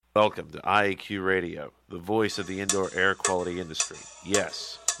Welcome to IAQ Radio, the voice of the indoor air quality industry.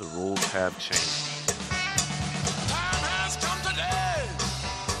 Yes, the rules have changed. Time has come today.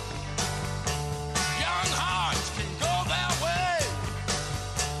 Young hearts can go their way.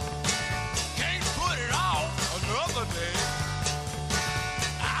 Can't put it off another day.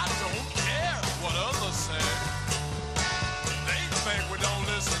 I don't care what others say. They think we don't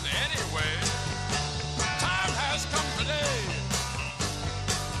listen anyway. Time has come today.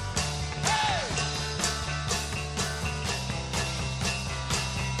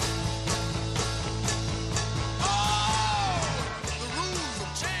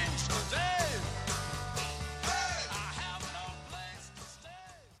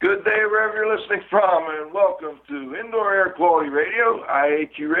 Good day wherever you're listening from, and welcome to Indoor Air Quality Radio,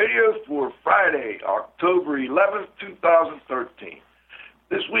 IAQ Radio, for Friday, October 11th, 2013.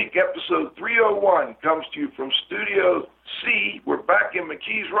 This week, episode 301 comes to you from Studio C. We're back in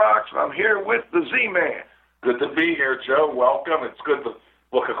McKees Rocks. I'm here with the Z-Man. Good to be here, Joe. Welcome. It's good to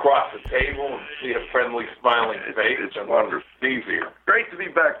look across the table and see a friendly, smiling face. It's wonderful. Easier. Great to be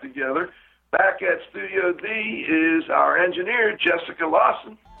back together. Back at Studio D is our engineer, Jessica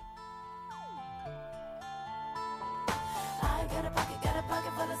Lawson. Got a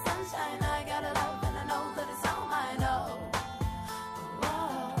pocket full of sunshine. I got a love and I know that it's all mine.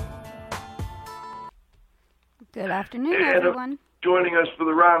 Good afternoon, everyone. Joining us for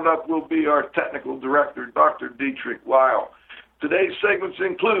the roundup will be our technical director, Dr. Dietrich Weil. Today's segments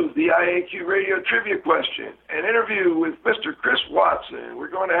include the IAQ Radio Trivia Question, an interview with Mr. Chris Watson. We're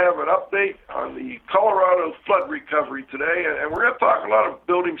going to have an update on the Colorado flood recovery today, and we're going to talk a lot of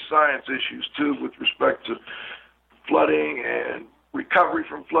building science issues, too, with respect to flooding and recovery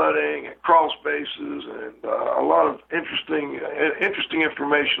from flooding and crawl spaces and a lot of interesting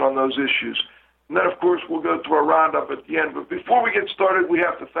information on those issues. And then, of course, we'll go to our roundup at the end. But before we get started, we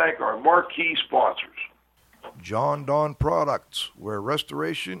have to thank our marquee sponsors. Jon-Don Products, where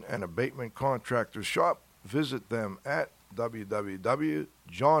restoration and abatement contractors shop. Visit them at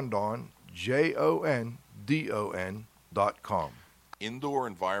www.jondon.com. Indoor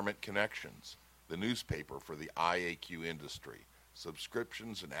Environment Connections, the newspaper for the IAQ industry.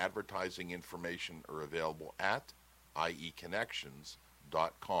 Subscriptions and advertising information are available at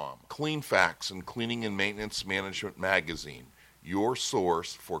ieconnections.com. Clean Facts and Cleaning and Maintenance Management Magazine, your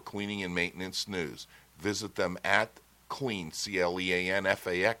source for cleaning and maintenance news. Visit them at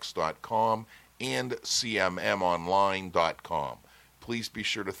cleanfax.com and cmmonline.com. Please be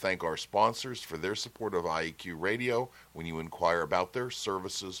sure to thank our sponsors for their support of IAQ Radio when you inquire about their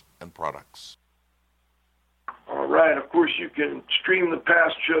services and products. All right. Of course, you can stream the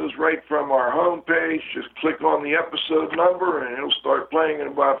past shows right from our homepage. Just click on the episode number, and it'll start playing in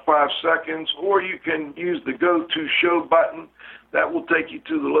about 5 seconds. Or you can use the Go To Show button. That will take you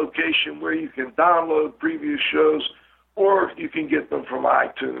to the location where you can download previous shows, or you can get them from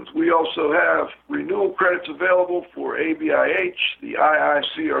iTunes. We also have renewal credits available for ABIH, the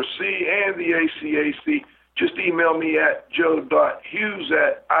IICRC, and the ACAC. Just email me at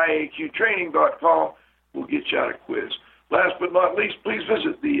joe.hughes@iaqtraining.com. We'll get you out a quiz. Last but not least, please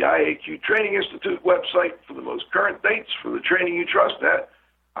visit the IAQ Training Institute website for the most current dates for the training you trust at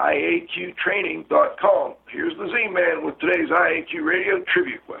iaqtraining.com. Here's the Z-Man with today's IAQ Radio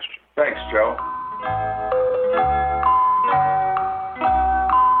Trivia Question. Thanks, Joe.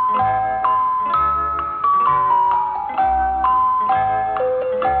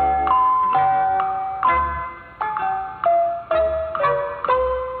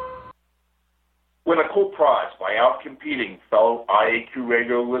 Win a cool prize by outcompeting fellow IAQ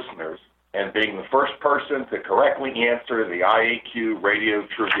Radio listeners and being the first person to correctly answer the IAQ Radio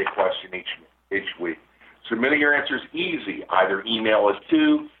Trivia Question each week. Submitting your answer is easy. Either email us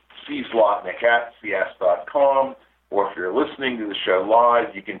to czlotnick@cs.com, or if you're listening to the show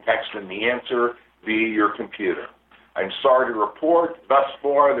live, you can text in the answer via your computer. I'm sorry to report, thus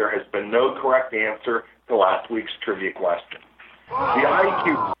far, there has been no correct answer to last week's trivia question. The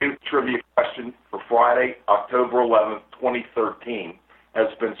IAQ Trivia Question for Friday, October 11th, 2013,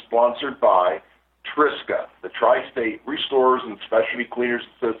 has been sponsored by Triska, the Tri-State Restorers and Specialty Cleaners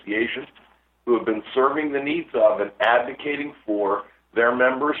Association, who have been serving the needs of and advocating for their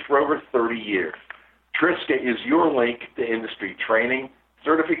members for over 30 years. Triska is your link to industry training,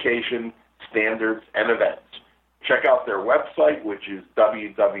 certification, standards, and events. Check out their website, which is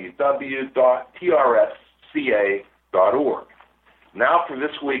www.trsca.org. Now for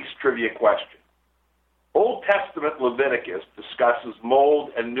this week's trivia question. Old Testament Leviticus discusses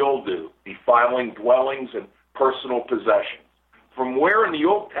mold and mildew defiling dwellings and personal possessions. From where in the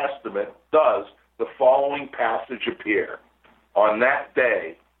Old Testament does the following passage appear? On that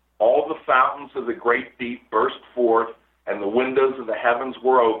day, all the fountains of the great deep burst forth, and the windows of the heavens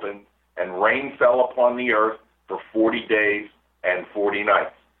were opened, and rain fell upon the earth for 40 days and 40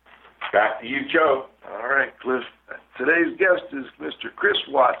 nights. Back to you, Joe. All right, Cliff. Today's guest is Mr. Chris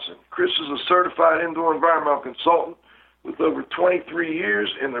Watson. Chris is a certified indoor environmental consultant with over 23 years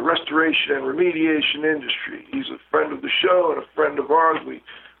in the restoration and remediation industry. He's a friend of the show and a friend of ours. We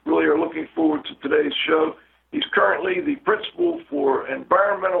really are looking forward to today's show. He's currently the principal for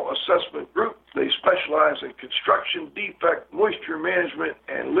Environmental Assessment Group. They specialize in construction defect, moisture management,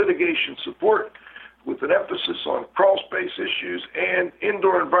 and litigation support, with an emphasis on crawl space issues and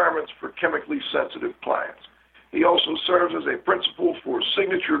indoor environments for chemically sensitive clients. He also serves as a principal for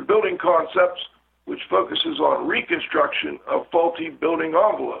Signature Building Concepts, which focuses on reconstruction of faulty building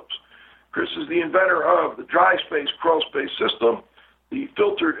envelopes. Chris is the inventor of the dry space crawl space system, the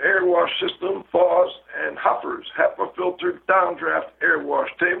filtered air wash system, FAWS, and Huffers, HEPA filtered downdraft air wash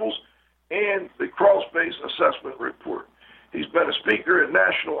tables, and the crawl space assessment report. He's been a speaker at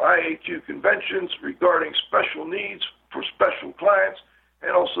national IAQ conventions regarding special needs for special clients,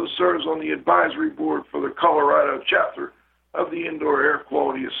 and also serves on the advisory board for the Colorado chapter of the Indoor Air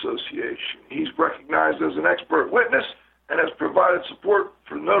Quality Association. He's recognized as an expert witness and has provided support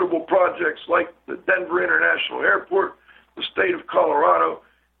for notable projects like the Denver International Airport, the state of Colorado,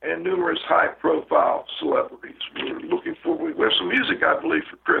 and numerous high-profile celebrities. We're looking forward. We have some music, I believe,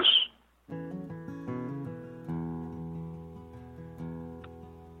 for Chris.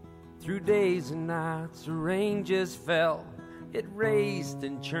 Through days and nights, the rain just fell. It raced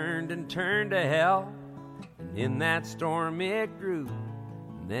and churned and turned to hell. And in that storm it grew,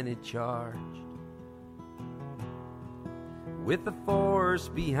 and then it charged. With the force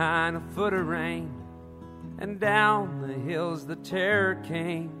behind a foot of rain, and down the hills the terror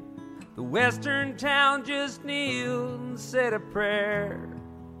came. The western town just kneeled and said a prayer.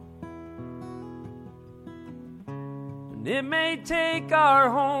 And it may take our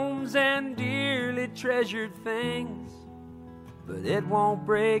homes and dearly treasured things, but it won't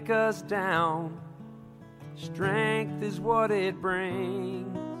break us down. Strength is what it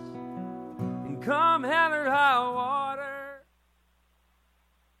brings. And come hell or high water.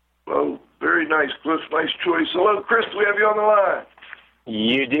 Hello, very nice, Cliff. Nice choice. Hello, Chris. Do we have you on the line?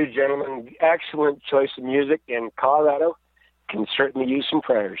 You do, gentlemen. Excellent choice of music, and Colorado can certainly use some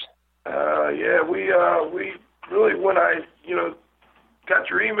prayers. Yeah, we really, when I, got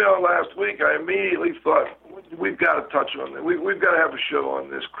your email last week, I immediately thought, we've got to touch on that. We've got to have a show on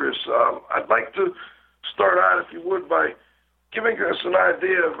this, Chris. I'd like to start out, if you would, by giving us an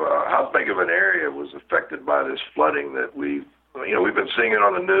idea of how big of an area was affected by this flooding that we've been seeing it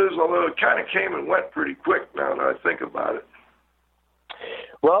on the news, although it kind of came and went pretty quick now that I think about it.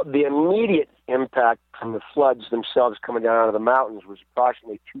 Well, the immediate impact from the floods themselves coming down out of the mountains was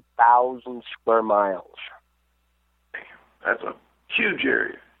approximately 2,000 square miles. That's a huge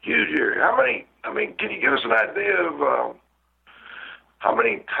area. Huge area. Can you give us an idea of how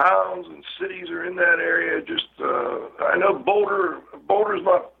many towns and cities are in that area? Just, I know Boulder's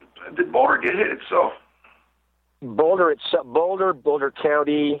not, did Boulder get hit itself? Boulder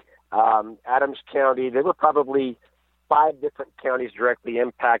County, Adams County, there were probably 5 different counties directly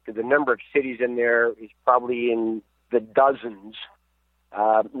impacted. The number of cities in there is probably in the dozens.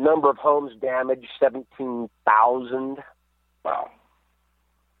 Number of homes damaged, 17,000. Wow.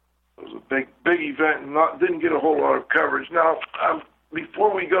 It was a big event and didn't get a whole lot of coverage. Now,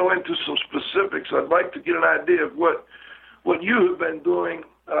 before we go into some specifics, I'd like to get an idea of what you have been doing.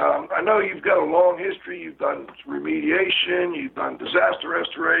 I know you've got a long history. You've done remediation. You've done disaster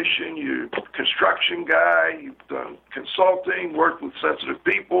restoration. You're a construction guy. You've done consulting, worked with sensitive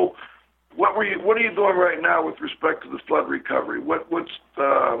people. What are you doing right now with respect to the flood recovery? What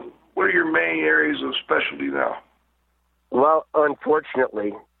are your main areas of specialty now? Well,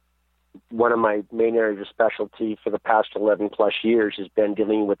 unfortunately, one of my main areas of specialty for the past 11 plus years has been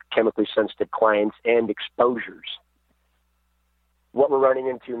dealing with chemically sensitive clients and exposures. What we're running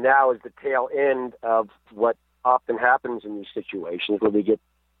into now is the tail end of what often happens in these situations, where we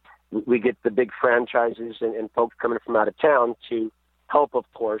get the big franchises and folks coming from out of town to help, of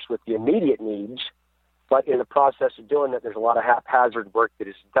course, with the immediate needs. But in the process of doing that, there's a lot of haphazard work that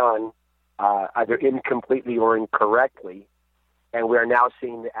is done, either incompletely or incorrectly. And we are now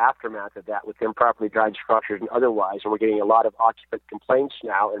seeing the aftermath of that with improperly dried structures and otherwise. And we're getting a lot of occupant complaints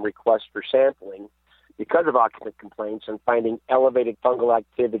now and requests for sampling because of occupant complaints, and finding elevated fungal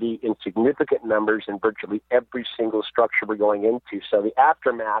activity in significant numbers in virtually every single structure we're going into. So the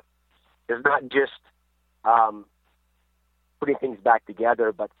aftermath is not just putting things back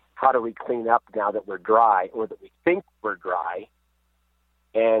together, but how do we clean up now that we're dry, or that we think we're dry,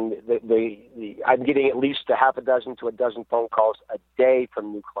 And I'm getting at least a half a dozen to a dozen phone calls a day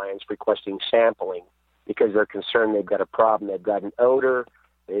from new clients requesting sampling because they're concerned they've got a problem. They've got an odor,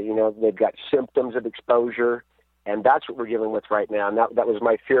 they've got symptoms of exposure, and that's what we're dealing with right now. And that was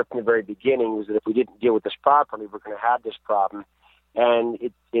my fear from the very beginning, was that if we didn't deal with this properly, we're going to have this problem. And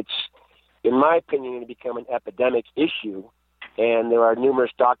it's, in my opinion, going to become an epidemic issue. And there are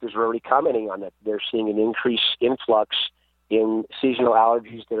numerous doctors who are already commenting on that. They're seeing an increased influx in seasonal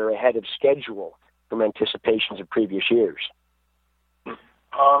allergies that are ahead of schedule from anticipations of previous years.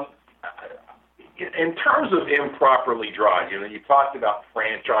 In terms of improperly dried, you talked about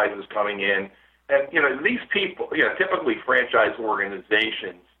franchises coming in, and these people, typically franchise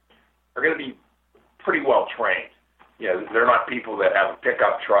organizations are going to be pretty well trained. They're not people that have a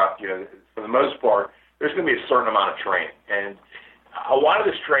pickup truck. For the most part, there's going to be a certain amount of training, and a lot of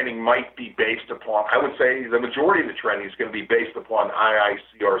this training might be based upon, I would say the majority of the training is going to be based upon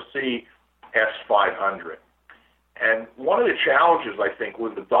IICRC S500. And one of the challenges, I think,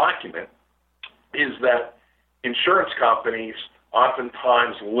 with the document is that insurance companies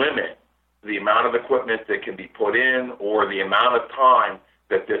oftentimes limit the amount of equipment that can be put in or the amount of time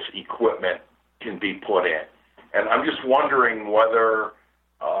that this equipment can be put in. And I'm just wondering whether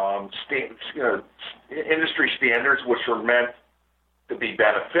industry standards, which are meant to be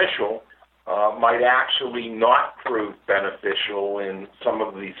beneficial, might actually not prove beneficial in some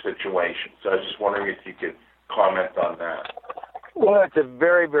of these situations. So I was just wondering if you could comment on that. Well, it's a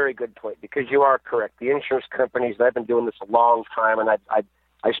very, very good point, because you are correct. The insurance companies, I've been doing this a long time, and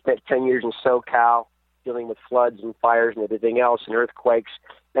I spent 10 years in SoCal dealing with floods and fires and everything else and earthquakes,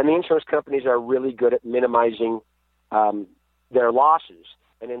 and the insurance companies are really good at minimizing their losses.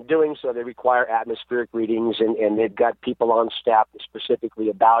 And in doing so, they require atmospheric readings, and they've got people on staff to specifically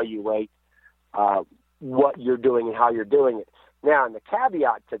evaluate what you're doing and how you're doing it. Now, and the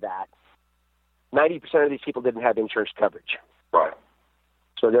caveat to that, 90% of these people didn't have insurance coverage. Right.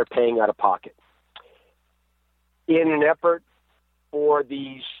 So they're paying out of pocket. In an effort for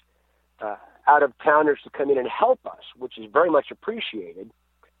these out-of-towners to come in and help us, which is very much appreciated,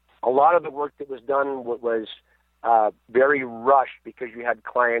 a lot of the work that was done was very rushed, because you had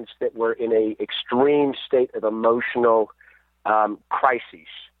clients that were in an extreme state of emotional crises.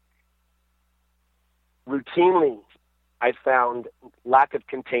 Routinely, I found lack of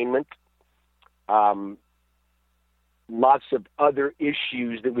containment, lots of other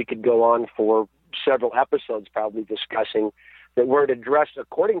issues that we could go on for several episodes probably discussing that weren't addressed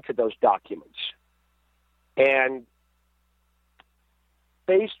according to those documents. And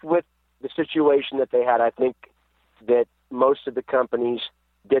faced with the situation that they had, I think that most of the companies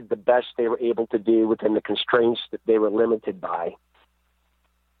did the best they were able to do within the constraints that they were limited by.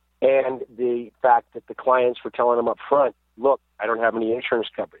 And the fact that the clients were telling them up front, look, I don't have any insurance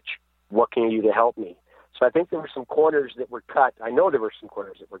coverage. What can you do to help me? So I think there were some corners that were cut. I know there were some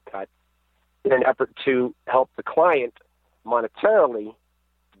corners that were cut in an effort to help the client monetarily,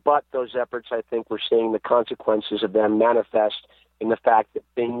 but those efforts, I think, we're seeing the consequences of them manifest in the fact that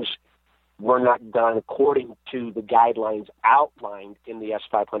things were not done according to the guidelines outlined in the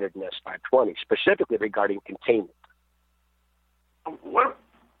S500 and S520, specifically regarding containment.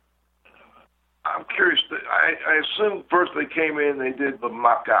 I'm curious. I assume first they came in, they did the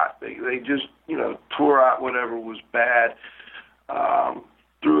mock-out. They just, tore out whatever was bad,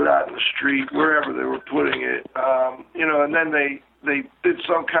 threw it out in the street, wherever they were putting it, and then they did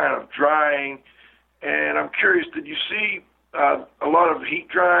some kind of drying. And I'm curious, did you see a lot of heat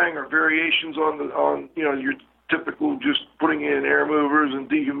drying or variations on your typical just putting in air movers and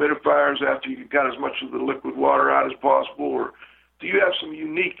dehumidifiers after you got as much of the liquid water out as possible, or do you have some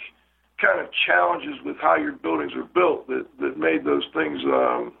unique kind of challenges with how your buildings are built that made those things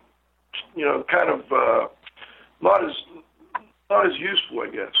kind of not as useful, I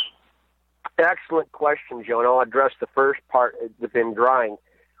guess? Excellent question, Joe, and I'll address the first part within drying.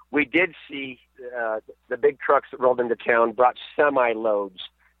 We did see the big trucks that rolled into town brought semi-loads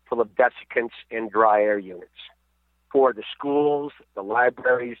full of desiccants and dry air units for the schools, the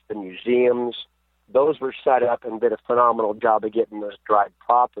libraries, the museums. Those were set up and did a phenomenal job of getting those dried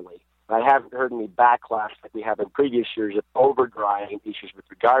properly. I haven't heard any backlash like we have in previous years of over-drying issues with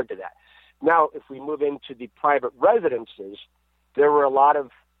regard to that. Now, if we move into the private residences, there were a lot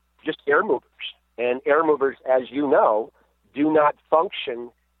of just air movers. And air movers, as you know, do not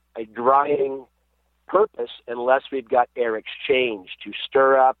function a drying purpose unless we've got air exchange to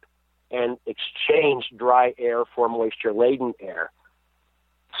stir up and exchange dry air for moisture-laden air.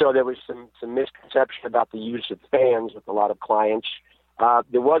 So there was some misconception about the use of fans with a lot of clients.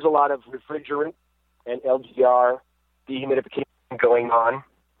 There was a lot of refrigerant and LGR dehumidification going on,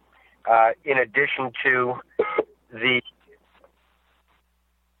 in addition to the...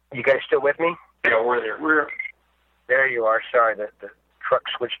 You guys still with me? Yeah, we're there. There you are. Sorry, the truck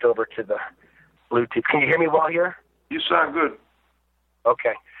switched over to the Bluetooth. Can you hear me well here? You sound good.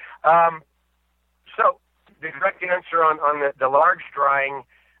 Okay. So the direct answer on the large drying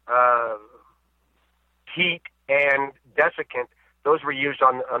heat and desiccant, those were used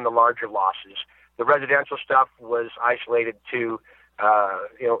on the larger losses. The residential stuff was isolated to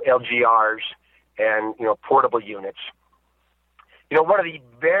LGRs and portable units. One of the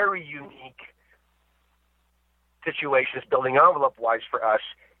very unique situations building envelope-wise for us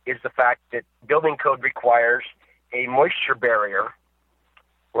is the fact that building code requires a moisture barrier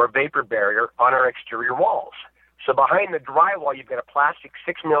or a vapor barrier on our exterior walls. So behind the drywall, you've got a plastic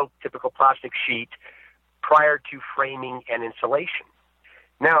 6mm typical plastic sheet prior to framing and insulation.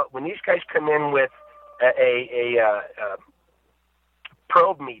 Now, when these guys come in with a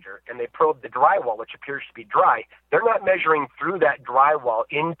probe meter and they probe the drywall, which appears to be dry, they're not measuring through that drywall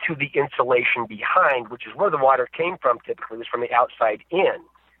into the insulation behind, which is where the water came from typically, is from the outside in.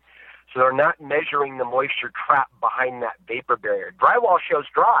 So they're not measuring the moisture trapped behind that vapor barrier. Drywall shows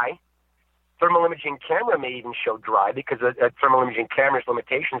dry. Thermal imaging camera may even show dry because a thermal imaging camera's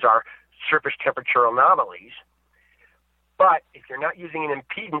limitations are surface temperature anomalies. But if you're not using an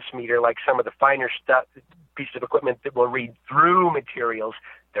impedance meter like some of the finer stuff, pieces of equipment that will read through materials,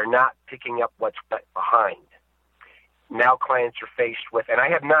 they're not picking up what's wet behind. Now clients are faced with, and I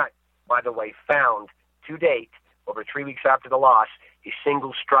have not, by the way, found to date, over 3 weeks after the loss, a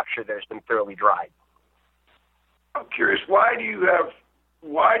single structure that has been thoroughly dried. I'm curious, why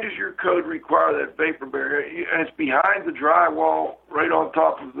does your code require that vapor barrier? And it's behind the drywall, right on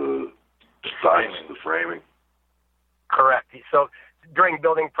top of the studs, the framing? Correct. So during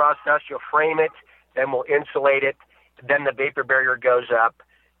building process, you'll frame it, then we'll insulate it, then the vapor barrier goes up,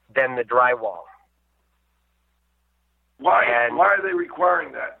 then the drywall. Why are they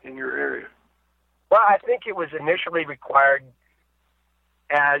requiring that in your area? Well, I think it was initially required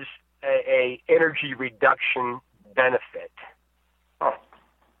as a energy reduction benefit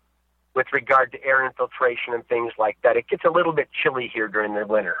with regard to air infiltration and things like that. It gets a little bit chilly here during the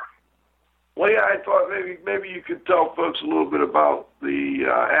winter. Well, yeah, I thought maybe you could tell folks a little bit about the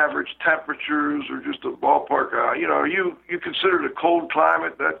average temperatures or just a ballpark. Are you considered a cold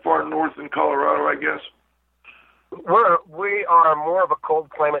climate that far north in Colorado, I guess? We are more of a cold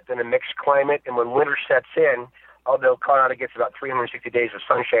climate than a mixed climate, and when winter sets in, although Colorado gets about 360 days of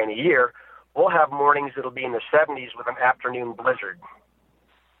sunshine a year, we'll have mornings that'll be in the 70s with an afternoon blizzard.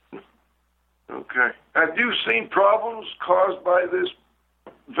 Okay. Have you seen problems caused by this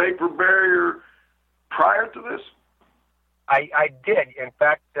vapor barrier prior to this? I did. In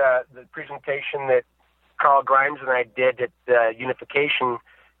fact, the presentation that Carl Grimes and I did at the Unification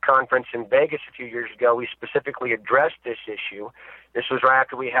Conference in Vegas a few years ago, we specifically addressed this issue. This was right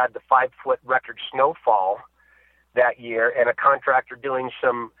after we had the 5-foot record snowfall that year, and a contractor doing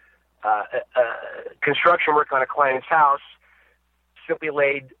some construction work on a client's house simply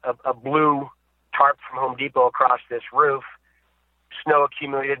laid a blue tarp from Home Depot across this roof. Snow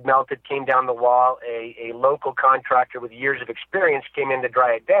accumulated, melted, came down the wall. A local contractor with years of experience came in to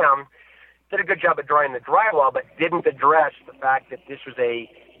dry it down, did a good job of drying the drywall, but didn't address the fact that this was a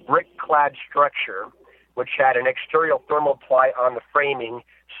brick-clad structure which had an exterior thermal ply on the framing,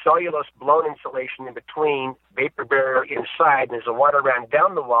 cellulose blown insulation in between, vapor barrier inside, and as the water ran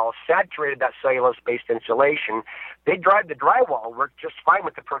down the wall, saturated that cellulose-based insulation. They dried the drywall, worked just fine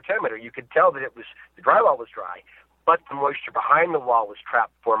with the protimeter. You could tell that the drywall was dry, but the moisture behind the wall was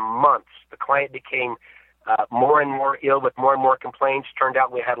trapped for months. The client became more and more ill with more and more complaints. Turned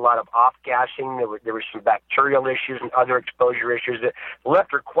out we had a lot of off-gassing. There were some bacterial issues and other exposure issues that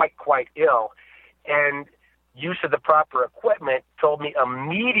left her quite ill. And use of the proper equipment told me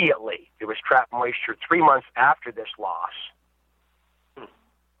immediately there was trapped moisture 3 months after this loss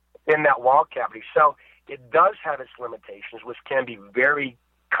in that wall cavity. So it does have its limitations, which can be very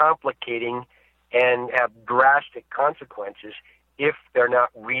complicating and have drastic consequences if they're not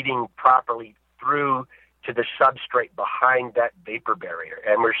reading properly through to the substrate behind that vapor barrier.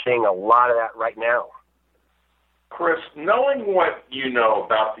 And we're seeing a lot of that right now. Chris, knowing what you know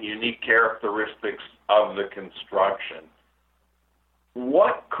about the unique characteristics of the construction,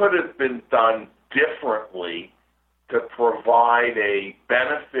 what could have been done differently to provide a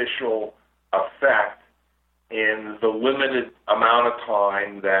beneficial effect in the limited amount of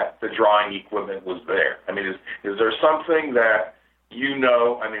time that the drying equipment was there? I mean, is there something that you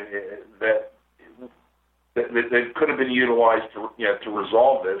know, I mean, that could have been utilized to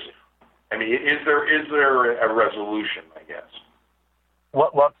resolve this? I mean, is there a resolution, I guess?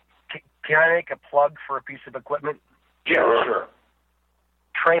 Well, can I make a plug for a piece of equipment? Yeah, sure.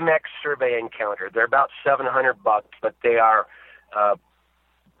 Tramex Survey Encounter. They're about $700, but they are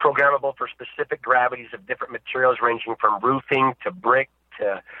programmable for specific gravities of different materials, ranging from roofing to brick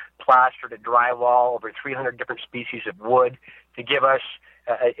to plaster to drywall, over 300 different species of wood, to give us,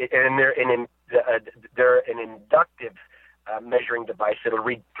 and they're an inductive measuring device that'll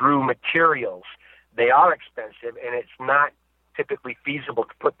read through materials. They are expensive, and it's not typically feasible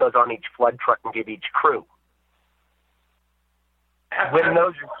to put those on each flood truck and give each crew. When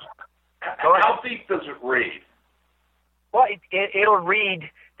those how deep does it read? Well, it'll read,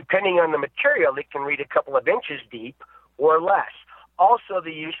 depending on the material, it can read a couple of inches deep or less. Also,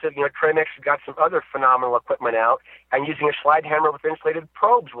 the use of, Tramex has got some other phenomenal equipment out, and using a slide hammer with insulated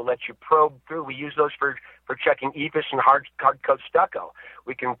probes will let you probe through. We use those for checking EIFS and hard coat stucco.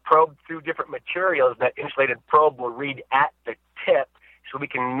 We can probe through different materials, and that insulated probe will read at the tip, so we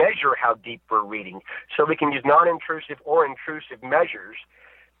can measure how deep we're reading. So we can use non-intrusive or intrusive measures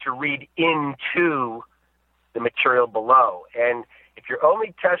to read into the material below. And if you're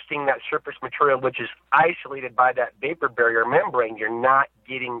only testing that surface material, which is isolated by that vapor barrier membrane, you're not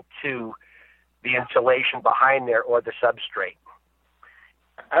getting to the insulation behind there or the substrate.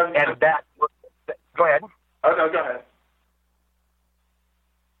 And that, go ahead. Oh, no, go ahead.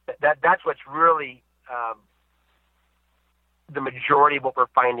 That's what's really the majority of what we're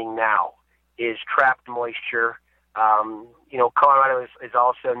finding now is trapped moisture. Colorado is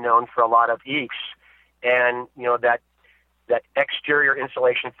also known for a lot of EIFS, and that exterior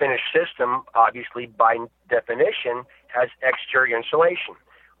insulation finish system, obviously by definition, has exterior insulation.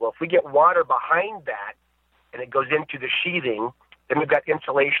 Well, if we get water behind that and it goes into the sheathing, then we've got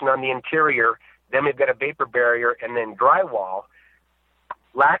insulation on the interior, then we've got a vapor barrier, and then drywall.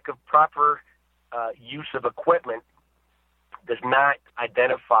 Lack of proper use of equipment does not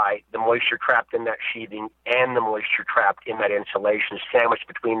identify the moisture trapped in that sheathing and the moisture trapped in that insulation sandwiched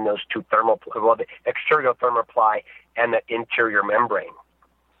between those two the exterior thermoply and that interior membrane.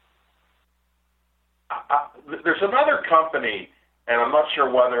 There's another company, and I'm not sure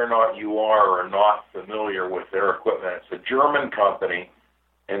whether or not you are or not familiar with their equipment. It's a German company,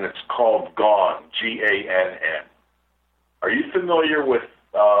 and it's called GANN, G-A-N-N. Are you familiar with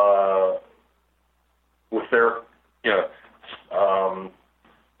their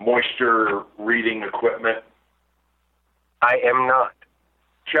moisture reading equipment? I am not.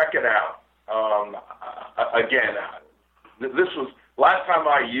 Check it out. Again, this was last time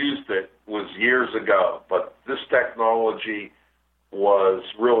I used it was years ago, but this technology was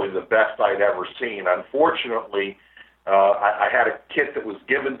really the best I'd ever seen. Unfortunately, I had a kit that was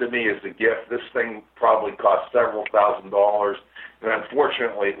given to me as a gift. This thing probably cost several $1,000s, and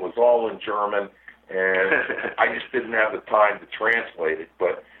unfortunately, it was all in German, and I just didn't have the time to translate it.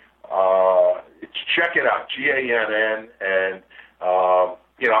 But check it out, GANN, and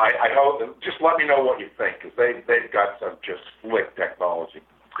I hope. Just let me know what you think, because they've got some just slick technology.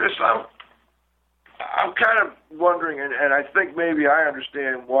 Chris, I'm kind of wondering, and I think maybe I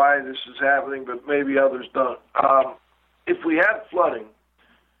understand why this is happening, but maybe others don't. If we had flooding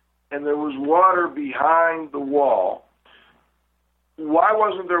and there was water behind the wall, why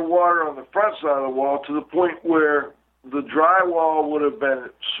wasn't there water on the front side of the wall to the point where the drywall would have been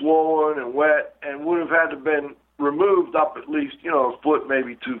swollen and wet and would have had to been removed up at least, a foot,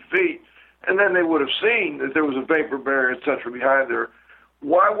 maybe 2 feet, and then they would have seen that there was a vapor barrier, et cetera, behind there?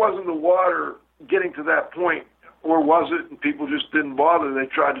 Why wasn't the water getting to that point, or was it and people just didn't bother? They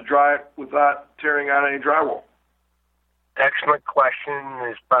tried to dry it without tearing out any drywall? Excellent question.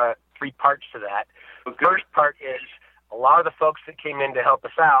 There's 3 parts to that. The first part is a lot of the folks that came in to help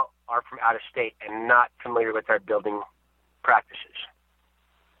us out are from out of state and not familiar with our building practices.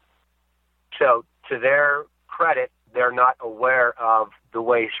 So to their credit, they're not aware of the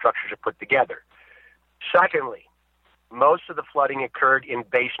way structures are put together. Secondly, most of the flooding occurred in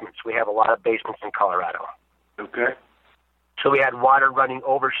basements. We have a lot of basements in Colorado. Okay. So we had water running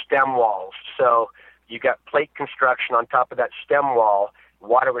over stem walls. So you got plate construction on top of that stem wall.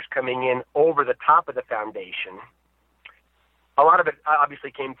 Water was coming in over the top of the foundation. A lot of it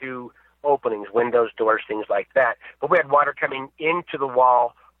obviously came through openings, windows, doors, things like that. But we had water coming into the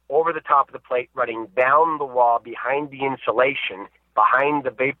wall, over the top of the plate, running down the wall behind the insulation, behind the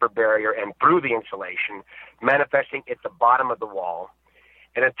vapor barrier, and through the insulation, manifesting at the bottom of the wall.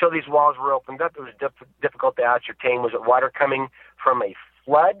 And until these walls were opened up, it was difficult to ascertain, was it water coming from a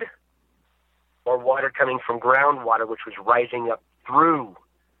flood or water coming from groundwater, which was rising up through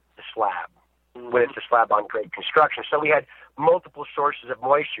the slab when it's a slab on grade construction. So we had multiple sources of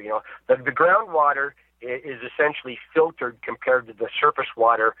moisture. The groundwater is essentially filtered compared to the surface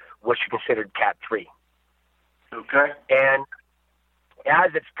water, which is considered Cat 3. Okay. And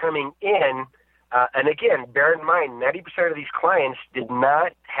as it's coming in, and again, bear in mind, 90% of these clients did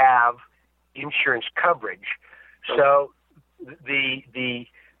not have insurance coverage. So the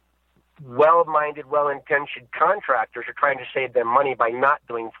well-minded, well-intentioned contractors are trying to save them money by not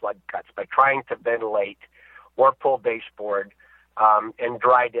doing flood cuts, by trying to ventilate or pull baseboard and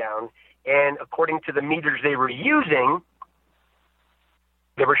dry down. And according to the meters they were using,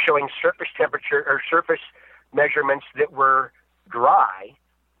 they were showing surface temperature or surface measurements that were dry,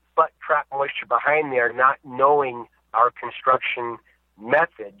 but trapped moisture behind there. Not knowing our construction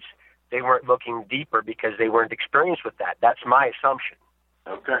methods, they weren't looking deeper because they weren't experienced with that. That's my assumption.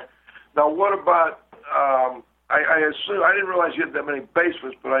 Okay. Now, what about, I assume, I didn't realize you had that many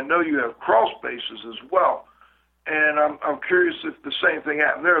basements, but I know you have crawl spaces as well. And I'm curious if the same thing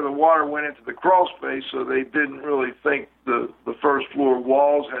happened there. The water went into the crawl space, so they didn't really think the first floor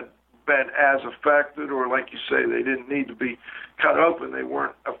walls had been as affected, or like you say, they didn't need to be cut open. They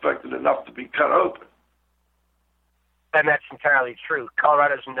weren't affected enough to be cut open. And that's entirely true.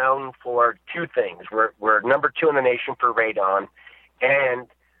 Colorado's known for two things. We're number 2 in the nation for radon, and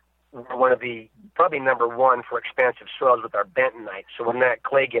we're one of the, probably number 1 for expansive soils with our bentonite. So when that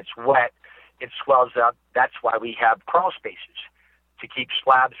clay gets wet, it swells up. That's why we have crawl spaces, to keep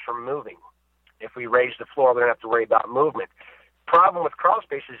slabs from moving. If we raise the floor, we don't have to worry about movement. Problem with crawl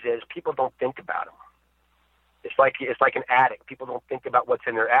spaces is people don't think about them. It's like an attic. People don't think about what's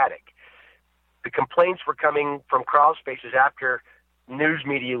in their attic. The complaints were coming from crawl spaces after news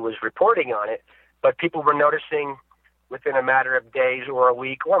media was reporting on it, but people were noticing within a matter of days or a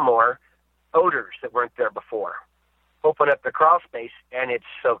week or more odors that weren't there before. Open up the crawl space and it's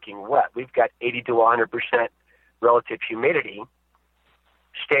soaking wet. We've got 80 to 100% relative humidity,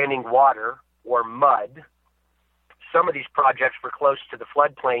 standing water or mud. Some of these projects were close to the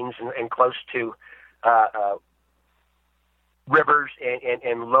floodplains and close to rivers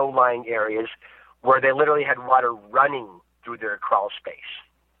and low-lying areas where they literally had water running through their crawl space.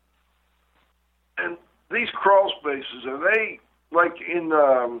 And these crawl spaces, are they like in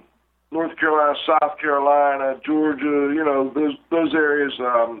North Carolina, South Carolina, Georgia, you know, those areas,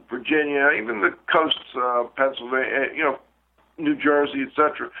 Virginia, even the coasts, Pennsylvania, you know, New Jersey,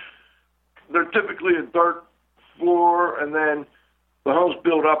 etc. They're typically a dirt floor, and then the home's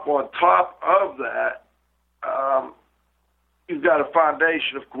built up on top of that. You've got a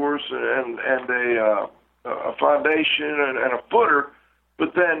foundation, of course, and a foundation and a footer,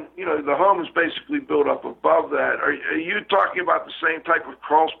 but then, you know, the home is basically built up above that. Are you talking about the same type of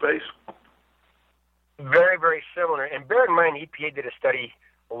crawl space? Very, very similar. And bear in mind, EPA did a study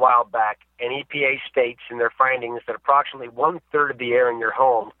a while back, and EPA states in their findings that approximately 1/3 of the air in your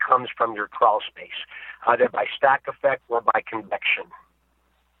home comes from your crawl space, either by stack effect or by convection.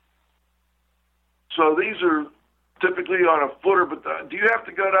 So these are typically on a footer, but do you have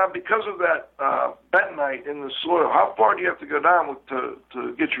to go down because of that bentonite in the soil? How far do you have to go down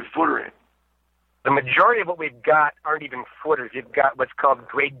to get your footer in? The majority of what we've got aren't even footers. We've got what's called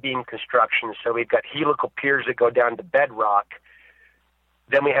grade beam construction. So we've got helical piers that go down to bedrock.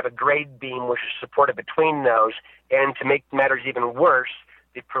 Then we have a grade beam which is supported between those. And to make matters even worse,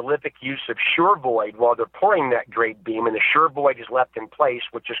 the prolific use of sure void while they're pouring that grade beam, and the sure void is left in place,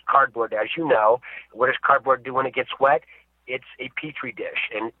 which is cardboard, as you know. What does cardboard do when it gets wet? It's a petri dish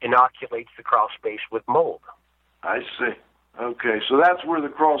and inoculates the crawl space with mold. I see. Okay, so that's where the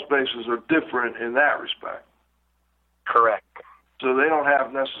crawl spaces are different in that respect. Correct. So they don't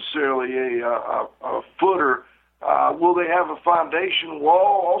have necessarily a footer. Will they have a foundation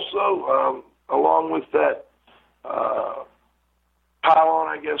wall also along with that pylon,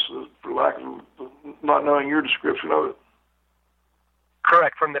 I guess, for lack of not knowing your description of it?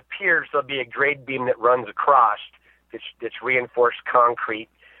 Correct. From the piers, there'll be a grade beam that runs across that's reinforced concrete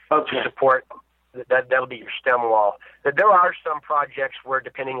to support. That'll be your stem wall. There are some projects where,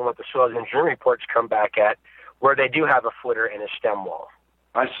 depending on what the soil engineering reports come back at, where they do have a footer and a stem wall.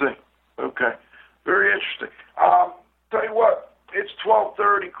 I see. Okay. Very interesting. Tell you what, it's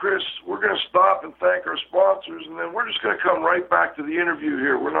 12:30, Chris. We're going to stop and thank our sponsors, and then we're just going to come right back to the interview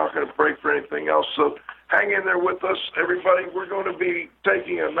here. We're not going to break for anything else, so hang in there with us, everybody. We're going to be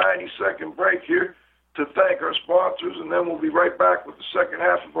taking a 90-second break here to thank our sponsors, and then we'll be right back with the second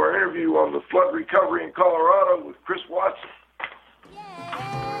half of our interview on the flood recovery in Colorado with Chris Watson.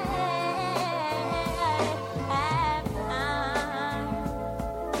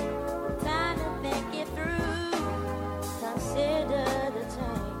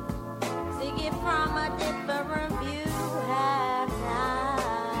 From a different view, have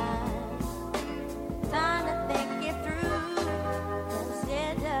time.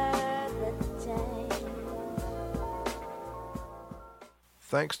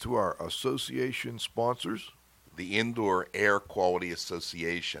 thanks to our association sponsors, the Indoor Air Quality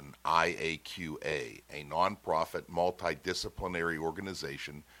Association, IAQA, a nonprofit multidisciplinary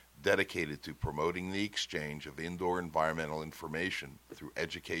organization dedicated to promoting the exchange of indoor environmental information through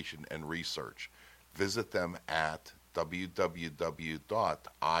education and research. Visit them at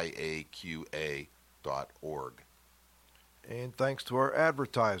www.iaqa.org. And thanks to our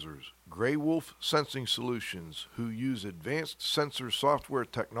advertisers, Grey Wolf Sensing Solutions, who use advanced sensor software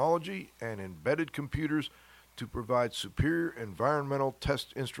technology and embedded computers to provide superior environmental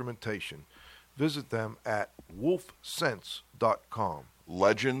test instrumentation. Visit them at wolfsense.com.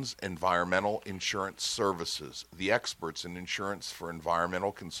 Legends Environmental Insurance Services, the experts in insurance for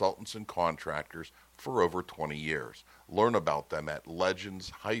environmental consultants and contractors for over 20 years. Learn about them at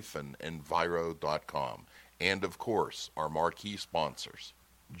legends-enviro.com. And, of course, our marquee sponsors.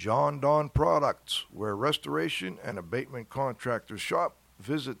 John Don Products, where restoration and abatement contractors shop.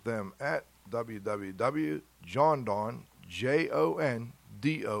 Visit them at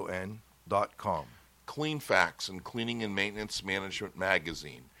www.jondon.com. Clean Facts and Cleaning and Maintenance Management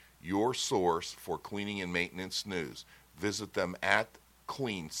Magazine, your source for cleaning and maintenance news. Visit them at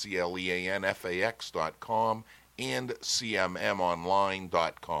cleanfax.com and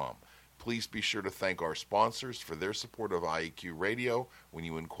cmmonline.com. Please be sure to thank our sponsors for their support of IAQ Radio when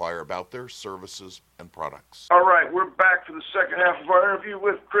you inquire about their services and products. All right, we're back for the second half of our interview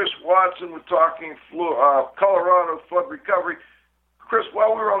with Chris Watson. We're talking Colorado flood recovery. Chris,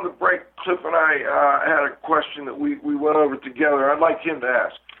 while we were on the break, Cliff and I had a question that we went over together. I'd like him to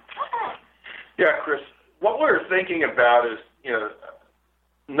ask. Yeah, Chris, what we're thinking about is,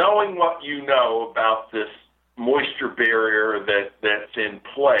 knowing what you know about this moisture barrier that's in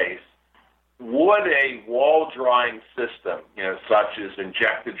place, would a wall drying system, such as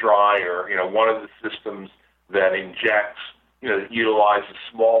Inject-A-Dry or, one of the systems that injects, that utilizes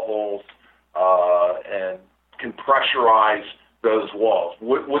small holes and can pressurize those walls,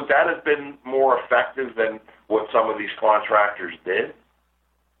 would that have been more effective than what some of these contractors did?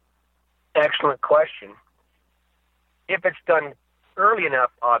 Excellent question. If it's done early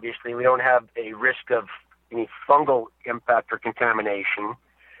enough, obviously, we don't have a risk of any fungal impact or contamination.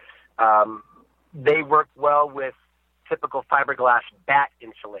 They work well with typical fiberglass bat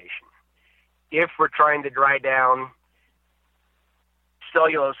insulation. If we're trying to dry down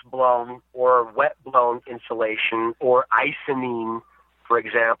cellulose blown or wet blown insulation or isonine, for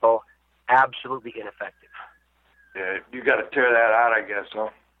example, absolutely ineffective. Yeah, you got to tear that out, I guess, huh?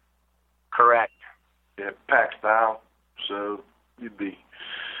 Correct. Yeah, it packs down, so you'd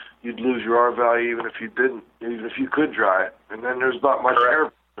lose your R value even if you didn't, even if you could dry it. And then there's not much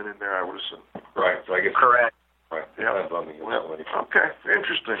air in there, I would assume. Right. So I guess correct. Right. Yeah. Okay.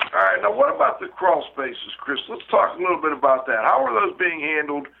 Interesting. All right. Now, what about the crawl spaces, Chris? Let's talk a little bit about that. How are those being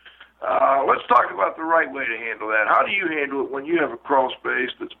handled? Let's talk about the right way to handle that. How do you handle it when you have a crawl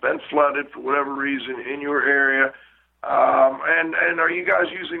space that's been flooded for whatever reason in your area? And are you guys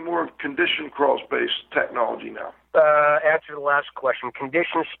using more of conditioned crawl space technology now? Answer the last question.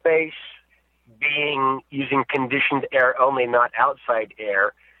 Conditioned space, using conditioned air only, not outside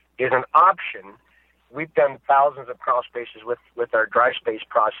air, is an option. We've done thousands of crawl spaces with our dry space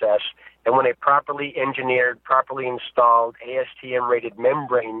process, and when a properly engineered, properly installed ASTM-rated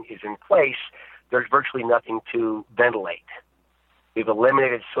membrane is in place, there's virtually nothing to ventilate. We've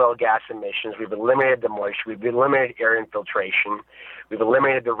eliminated soil gas emissions. We've eliminated the moisture. We've eliminated air infiltration. We've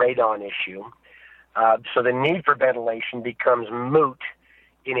eliminated the radon issue. So the need for ventilation becomes moot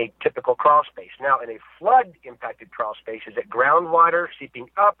in a typical crawl space. Now, in a flood-impacted crawl space, is it groundwater seeping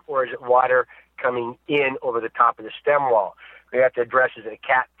up, or is it water coming in over the top of the stem wall? We have to address, is it a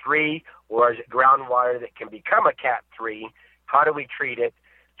Cat 3, or is it groundwater that can become a Cat 3? How do we treat it?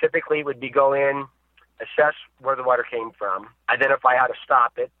 Typically, it would be go in, assess where the water came from, identify how to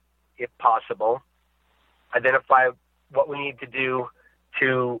stop it, if possible, identify what we need to do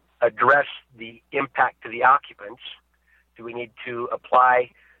to address the impact to the occupants. Do we need to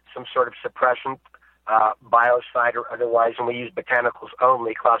apply some sort of suppressant, biocide or otherwise? And we use botanicals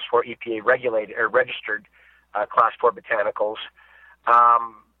only, Class 4 EPA regulated or registered Class 4 botanicals,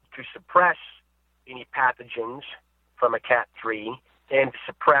 to suppress any pathogens from a Cat 3 and to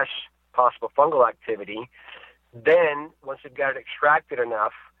suppress possible fungal activity. Then, once we've got it extracted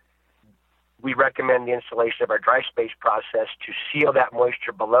enough, we recommend the installation of our dry space process to seal that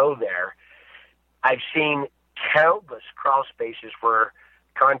moisture below there. I've seen countless crawl spaces where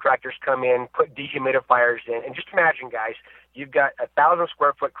contractors come in, put dehumidifiers in, and just imagine, guys, you've got 1,000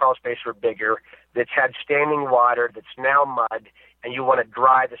 square foot crawl space or bigger that's had standing water that's now mud, and you want to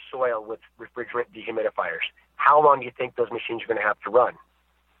dry the soil with refrigerant dehumidifiers. How long do you think those machines are going to have to run?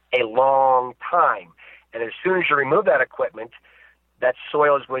 a long time. And as soon as you remove that equipment, that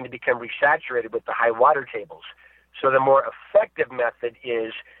soil is going to become resaturated with the high water tables. So the more effective method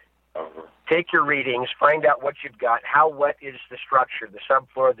is take your readings, find out what you've got, how wet is the structure, the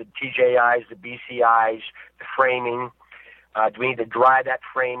subfloor, the TJIs, the BCIs, the framing. Do we need to dry that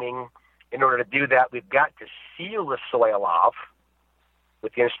framing? In order to do that, we've got to seal the soil off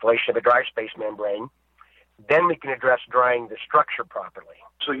with the installation of a dry space membrane. Then we can address drying the structure properly.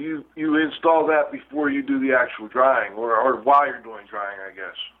 So you install that before you do the actual drying, or while you're doing drying, I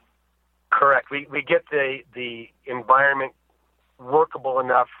guess. Correct. We get the environment workable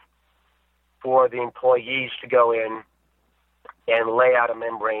enough for the employees to go in and lay out a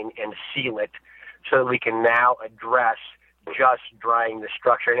membrane and seal it so that we can now address just drying the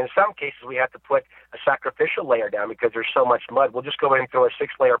structure. And in some cases, we have to put a sacrificial layer down because there's so much mud. We'll just go in and throw a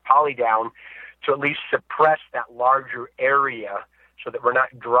 6-layer poly down to at least suppress that larger area so that we're not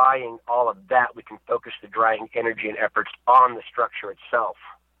drying all of that. We can focus the drying energy and efforts on the structure itself.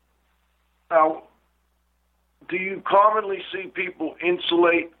 Now, do you commonly see people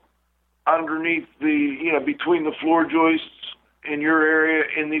insulate underneath between the floor joists in your area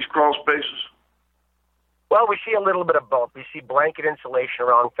in these crawl spaces? Well, we see a little bit of both. We see blanket insulation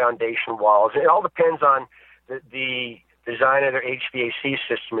around foundation walls. It all depends on the design of their HVAC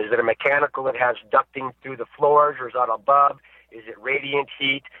system. Is it a mechanical that has ducting through the floors, or is that above? Is it radiant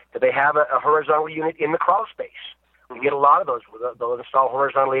heat? Do they have a horizontal unit in the crawl space? We get a lot of those. They'll install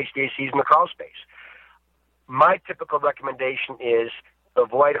horizontal HVACs in the crawl space. My typical recommendation is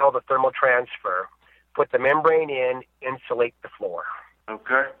avoid all the thermal transfer. Put the membrane in, insulate the floor.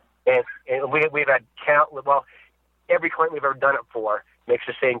 Okay. And we've had every client we've ever done it for makes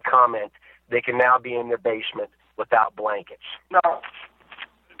the same comment. They can now be in their basement without blankets. Now,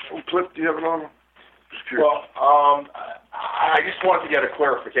 Cliff, do you have it on? Well, I just wanted to get a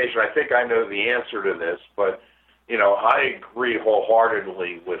clarification. I think I know the answer to this, but, I agree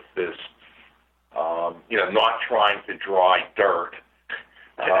wholeheartedly with this, not trying to dry dirt.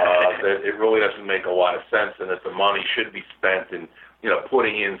 That it really doesn't make a lot of sense, and that the money should be spent in,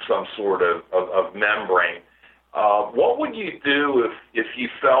 putting in some sort of membrane. What would you do if you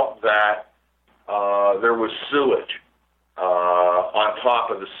felt that there was sewage on top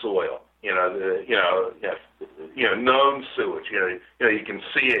of the soil? Known sewage. You can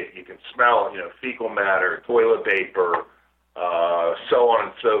see it, you can smell it. Fecal matter, toilet vapor, so on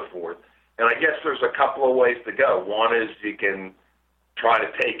and so forth. And I guess there's a couple of ways to go. One is you can try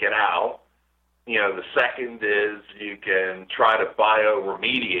to take it out. The second is you can try to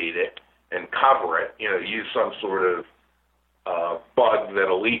bioremediate it and cover it. Use some sort of bug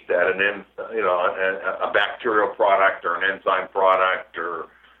that'll eat that, and then a bacterial product or an enzyme product or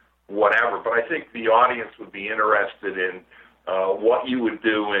whatever. But I think the audience would be interested in what you would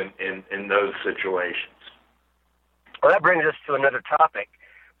do in those situations. Well, that brings us to another topic,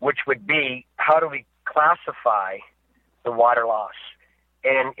 which would be how do we classify the water loss?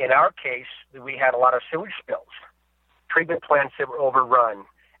 And in our case, we had a lot of sewage spills, treatment plants that were overrun,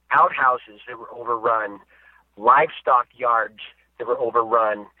 outhouses that were overrun, livestock yards that were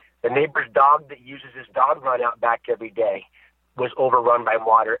overrun. The neighbor's dog that uses his dog run out back every day was overrun by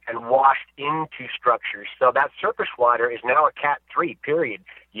water and washed into structures. So that surface water is now a Cat 3, period.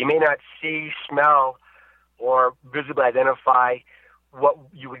 You may not see, smell, or visibly identify what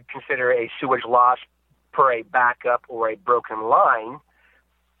you would consider a sewage loss per a backup or a broken line,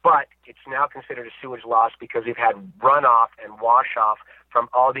 but it's now considered a sewage loss because we've had runoff and wash-off from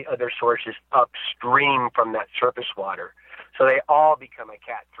all the other sources upstream from that surface water. So they all become a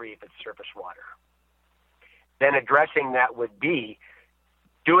Cat 3 if it's surface water. Then addressing that would be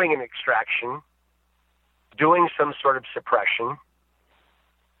doing an extraction, doing some sort of suppression,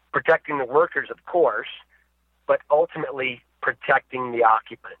 protecting the workers, of course, but ultimately protecting the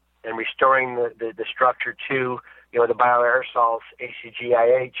occupant and restoring the structure to, the bioaerosols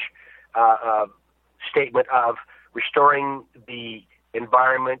ACGIH statement of restoring the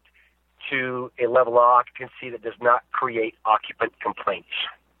environment to a level of occupancy that does not create occupant complaints.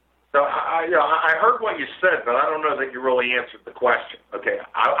 So I heard what you said, but I don't know that you really answered the question. Okay,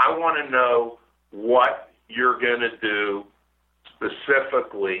 I want to know what you're going to do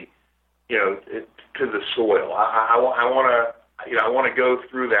specifically, to the soil. I want to go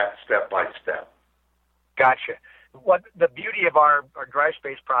through that step by step. Gotcha. What the beauty of our dry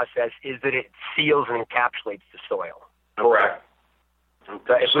space process is that it seals and encapsulates the soil. Correct.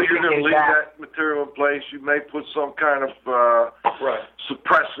 Okay. So you're going to leave that material in place. You may put some kind of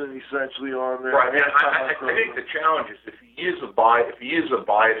suppressant essentially on there. Right. And I think the challenge is if you use a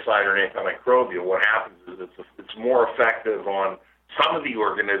biocide or an antimicrobial, what happens is it's more effective on some of the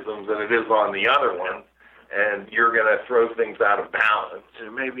organisms than it is on the other one, and you're going to throw things out of balance. And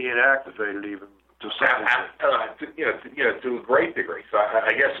it may be inactivated even to some to a great degree. So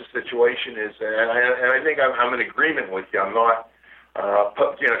I guess the situation is, and I think I'm in agreement with you. I'm not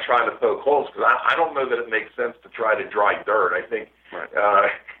trying to poke holes, because I don't know that it makes sense to try to dry dirt. I think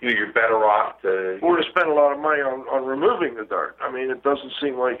you're better off to spend a lot of money on removing the dirt. I mean, it doesn't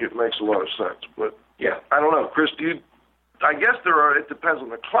seem like it makes a lot of sense. But yeah, I don't know, Chris. I guess it depends on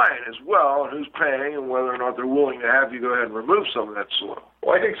the client as well, and who's paying, and whether or not they're willing to have you go ahead and remove some of that soil.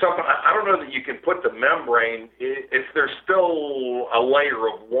 Well, I think I don't know that you can put the membrane if there's still a layer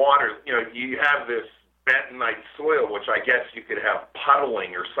of water. You have this bentonite soil, which I guess you could have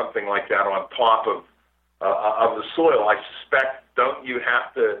puddling or something like that on top of the soil. I suspect, don't you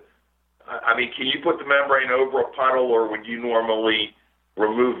have to? I mean, can you put the membrane over a puddle, or would you normally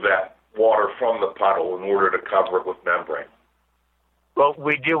remove that water from the puddle in order to cover it with membrane? Well,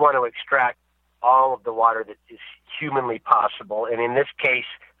 we do want to extract all of the water that is humanly possible, and in this case,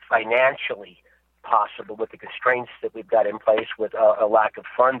 financially possible, with the constraints that we've got in place with a lack of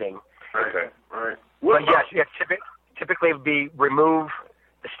funding. Okay, all right. But yes, typically it would be remove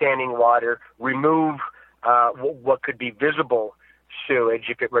the standing water, remove what could be visible sewage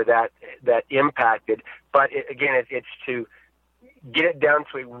if it were that impacted. But it's to get it down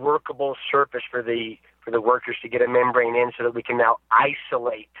to a workable surface for the workers to get a membrane in, so that we can now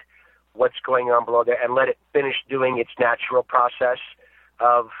isolate what's going on below there and let it finish doing its natural process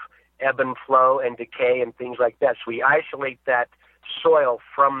of ebb and flow and decay and things like that. So we isolate that soil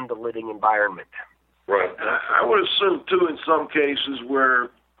from the living environment. Right. And I would assume, too, in some cases where,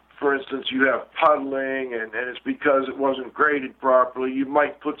 for instance, you have puddling and it's because it wasn't graded properly, you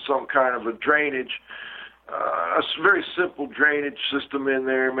might put some kind of a drainage, a very simple drainage system in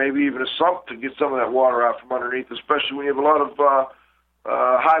there, maybe even a sump to get some of that water out from underneath, especially when you have a lot of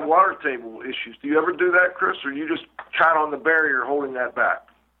high water table issues. Do you ever do that, Chris, or you just count on the barrier holding that back?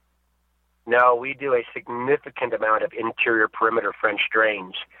 No, we do a significant amount of interior perimeter French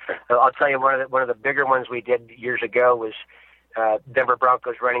drains. I'll tell you, one of the bigger ones we did years ago was Denver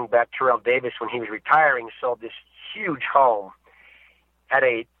Broncos running back Terrell Davis, when he was retiring, sold this huge home at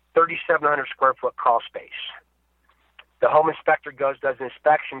a 3,700 square foot crawl space. The home inspector goes, does an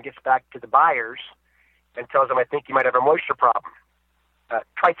inspection, gets back to the buyers, and tells them, I think you might have a moisture problem.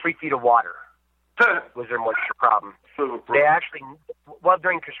 Try 3 feet of water was their moisture problem. They actually,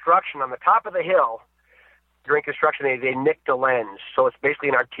 during construction, on the top of the hill, during construction, they nicked a lens. So it's basically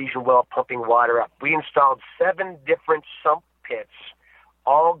an artesian well pumping water up. We installed 7 different sump pits,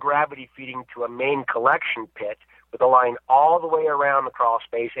 all gravity feeding to a main collection pit, with a line all the way around the crawl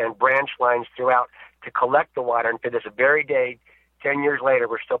space and branch lines throughout to collect the water. And to this very day, 10 years later,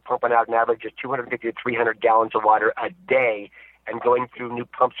 we're still pumping out an average of 250 to 300 gallons of water a day, and going through new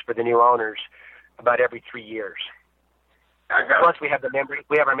pumps for the new owners about every 3 years. Plus, we have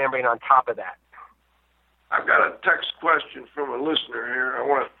our membrane on top of that. I've got a text question from a listener here. I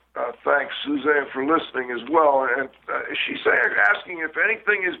want to thank Suzanne for listening as well. And she's asking if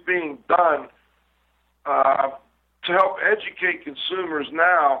anything is being done to help educate consumers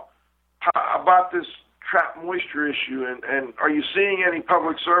now about this trapped moisture issue. And are you seeing any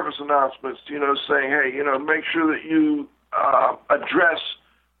public service announcements, saying, hey, make sure that you address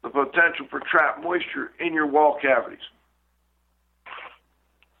the potential for trapped moisture in your wall cavities?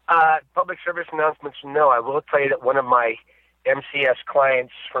 Public service announcements, no. I will tell you that one of my MCS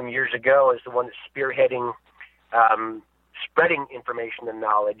clients from years ago is the one that's spearheading spreading information and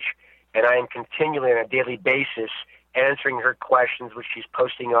knowledge, and I am continually on a daily basis answering her questions, which she's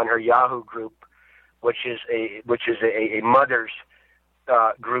posting on her Yahoo group, which is a mother's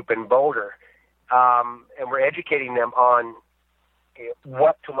group in Boulder, and we're educating them on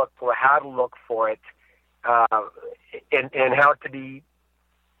what to look for, how to look for it, and how to be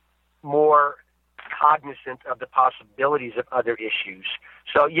more cognizant of the possibilities of other issues.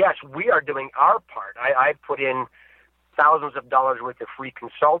 So yes, we are doing our part. I put in thousands of dollars worth of free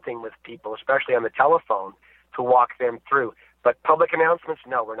consulting with people, especially on the telephone, to walk them through. But public announcements,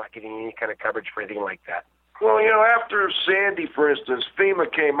 no, we're not getting any kind of coverage for anything like that. Well, after Sandy, for instance,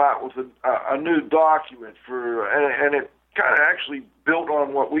 FEMA came out with a new document and it kind of actually built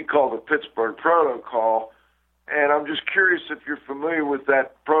on what we call the Pittsburgh Protocol. And I'm just curious if you're familiar with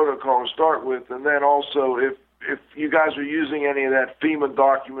that protocol to start with, and then also if you guys are using any of that FEMA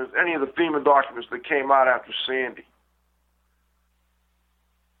documents, any of the FEMA documents that came out after Sandy.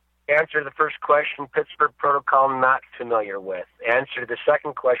 Answer to the first question, Pittsburgh Protocol, not familiar with. Answer to the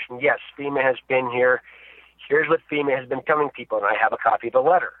second question, yes, FEMA has been here. Here's what FEMA has been telling people, and I have a copy of the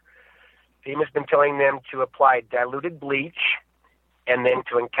letter. FEMA has been telling them to apply diluted bleach and then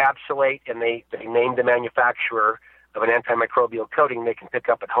to encapsulate, and they named the manufacturer of an antimicrobial coating they can pick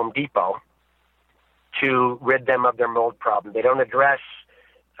up at Home Depot to rid them of their mold problem. They don't address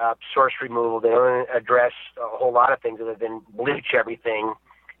source removal. They don't address a whole lot of things other than bleach everything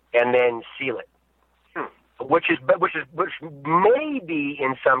and then seal it, which may be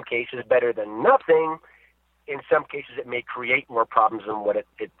in some cases better than nothing. In some cases, it may create more problems than what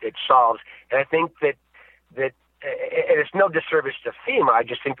it solves. And I think that and it's no disservice to FEMA. I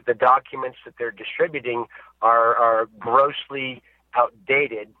just think that the documents that they're distributing are grossly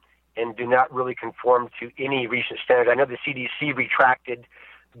outdated and do not really conform to any recent standards. I know the CDC retracted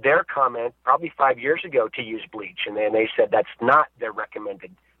their comment probably 5 years ago to use bleach, and then they said that's not their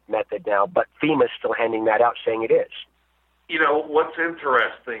recommended method now, but FEMA is still handing that out, saying it is. You know, what's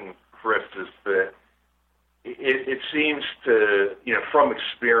interesting, Chris, is that it seems to, you know, from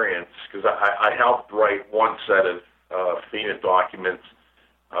experience, because I helped write one set of FEMA documents,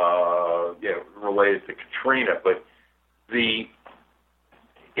 related to Katrina, but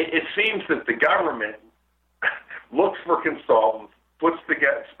it seems that the government looks for consultants,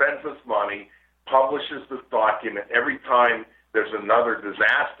 spends this money, publishes this document every time there's another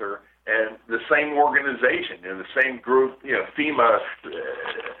disaster, and the same organization, the same group, FEMA,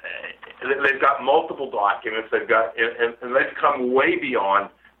 they've got multiple documents. They've got, and they've come way beyond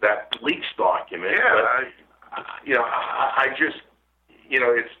that bleach document. Yeah. But, I just,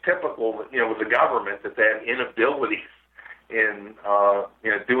 it's typical, with the government that they have inabilities in,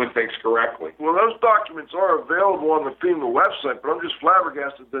 doing things correctly. Well, those documents are available on the FEMA website, but I'm just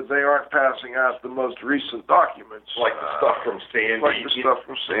flabbergasted that they aren't passing out the most recent documents. Like the stuff from Sandy. Like the stuff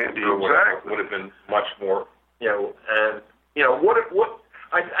from Sandy, exactly. Would have been much more, and,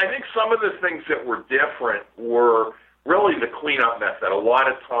 I think some of the things that were different were really the cleanup method. A lot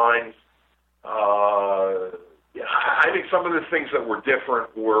of times, I think some of the things that were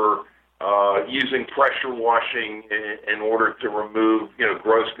different were using pressure washing in order to remove,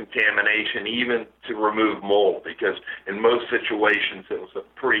 gross contamination, even to remove mold, because in most situations it was a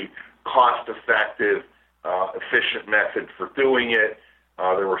pretty cost-effective, efficient method for doing it.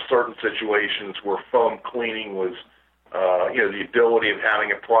 There were certain situations where foam cleaning was, the ability of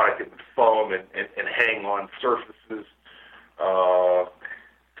having a product that would foam and hang on surfaces.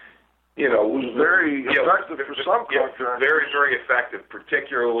 Was very effective for some contractors. Very, very effective,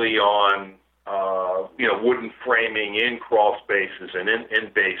 particularly on, wooden framing in crawl spaces and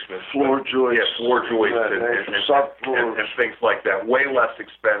in basements. Floor joists. Yeah, floor joists and things like that. Way less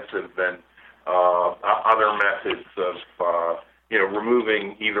expensive than other methods of,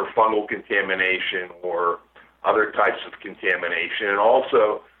 removing either fungal contamination or other types of contamination. And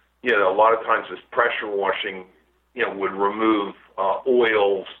also, a lot of times this pressure washing, would remove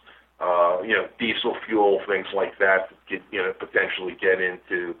oils, diesel fuel, things like that potentially get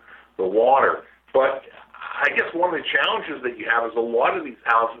into the water. But I guess one of the challenges that you have is a lot of these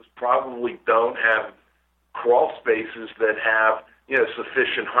houses probably don't have crawl spaces that have,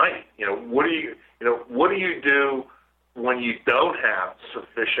 sufficient height. What do you do when you don't have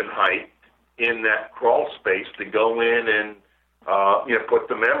sufficient height in that crawl space to go in and, put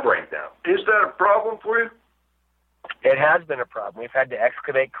the membrane down? Is that a problem for you? It has been a problem. We've had to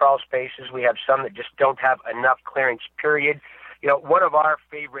excavate crawl spaces. We have some that just don't have enough clearance, period. One of our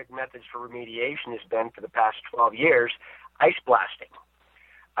favorite methods for remediation has been, for the past 12 years, ice blasting.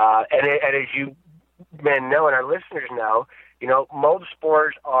 And as you men know and our listeners know, mold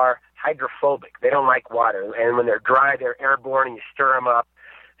spores are hydrophobic. They don't like water. And when they're dry, they're airborne, and you stir them up.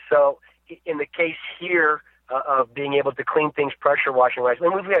 So in the case here of being able to clean things pressure washing-wise,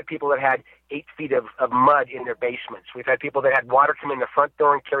 and we've had people that had 8 feet of mud in their basements. We've had people that had water come in the front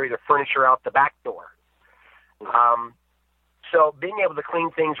door and carry their furniture out the back door. So being able to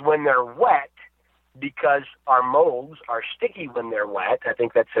clean things when they're wet, because our molds are sticky when they're wet, I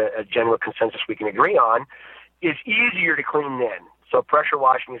think that's a general consensus we can agree on, is easier to clean then. So pressure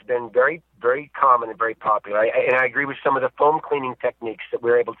washing has been very, very common and very popular. And I agree with some of the foam cleaning techniques that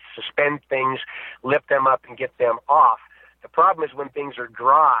we're able to suspend things, lift them up, and get them off. The problem is when things are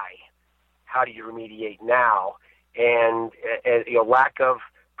dry, how do you remediate now? And lack of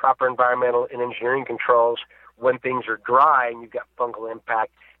proper environmental and engineering controls when things are dry and you've got fungal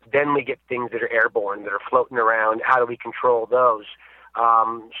impact, then we get things that are airborne, that are floating around. How do we control those?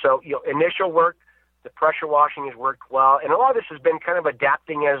 Initial work, the pressure washing has worked well, and a lot of this has been kind of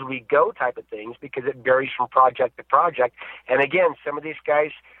adapting as we go type of things because it varies from project to project. And again, some of these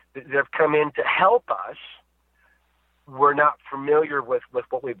guys that have come in to help us were not familiar with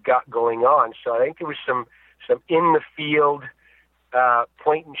what we've got going on. So I think there was some in the field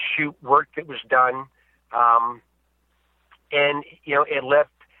point and shoot work that was done. And,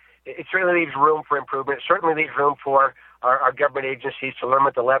 it certainly leaves room for improvement. It certainly leaves room for our government agencies to learn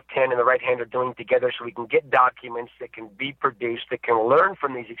what the left hand and the right hand are doing together so we can get documents that can be produced, that can learn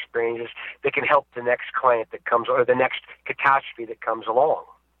from these experiences, that can help the next client that comes or the next catastrophe that comes along.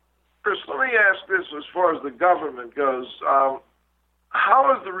 Chris, let me ask this as far as the government goes.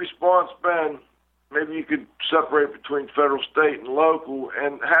 How has the response been? Maybe you could separate between federal, state, and local,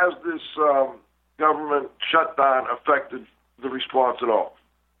 and has this government shutdown affected the response at all?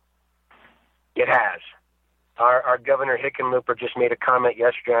 It has. Our Governor Hickenlooper just made a comment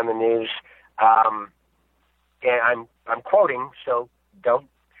yesterday on the news, and I'm quoting, so don't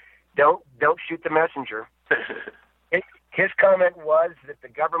shoot the messenger. His comment was that the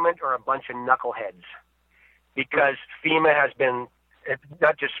government are a bunch of knuckleheads because FEMA has been,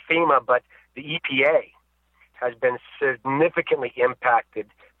 not just FEMA, but the EPA has been significantly impacted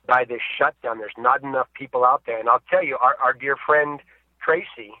by this shutdown. There's not enough people out there. And I'll tell you, our dear friend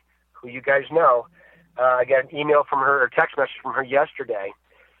Tracy, who you guys know, I got an email from her, or text message from her yesterday.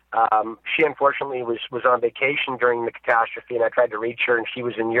 She unfortunately was on vacation during the catastrophe, and I tried to reach her, and she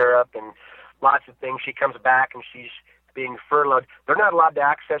was in Europe and lots of things. She comes back, and she's being furloughed. They're not allowed to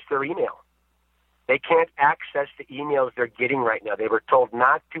access their email. They can't access the emails they're getting right now. They were told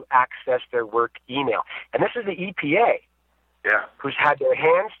not to access their work email. And this is the EPA, who's had their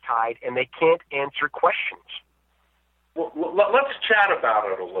hands tied, and they can't answer questions. Well, let's chat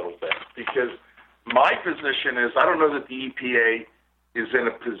about it a little bit, because my position is I don't know that the EPA is in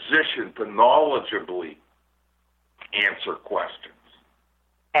a position to knowledgeably answer questions.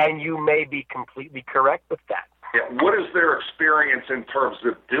 And you may be completely correct with that. Yeah, what is their experience in terms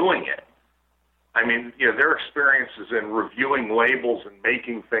of doing it? I mean, their experience is in reviewing labels and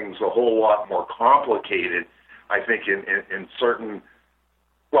making things a whole lot more complicated, I think, in certain,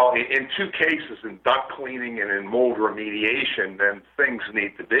 well, in two cases, in duct cleaning and in mold remediation, then things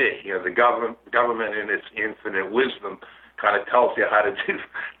need to be. The government in its infinite wisdom kind of tells you how to do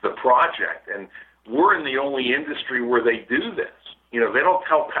the project. And we're in the only industry where they do this. They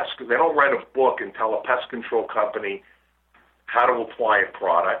don't write a book and tell a pest control company how to apply a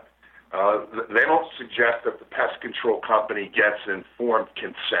product. They don't suggest that the pest control company gets informed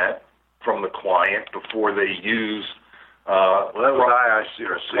consent from the client before they use products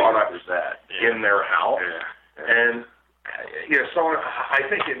in their house. Yeah. And so I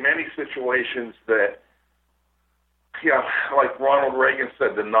think in many situations that, like Ronald Reagan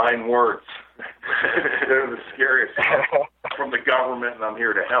said, the 9 words, they're the scariest from the government, and I'm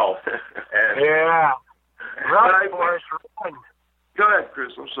here to help. And Run, Forrest, run. Go ahead,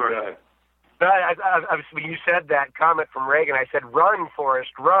 Chris. I'm sorry. Go ahead. When you said that comment from Reagan, I said, "Run, Forrest,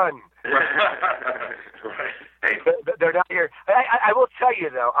 run." Right. Hey. They're not here. I will tell you,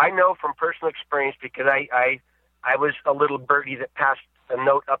 though, I know from personal experience, because I was a little birdie that passed a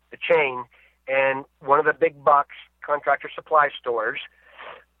note up the chain, and one of the big box contractor supply stores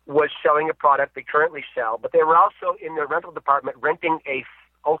was selling a product they currently sell, but they were also in their rental department renting a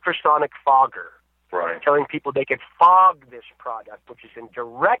ultrasonic fogger. Right. Telling people they could fog this product, which is in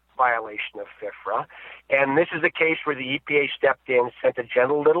direct violation of FIFRA. And this is a case where the EPA stepped in, sent a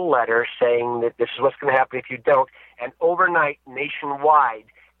gentle little letter saying that this is what's going to happen if you don't. And overnight, nationwide,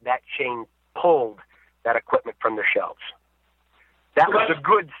 that chain pulled that equipment from their shelves. That was a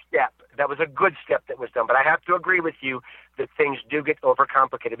good step. That was a good step that was done. But I have to agree with you that things do get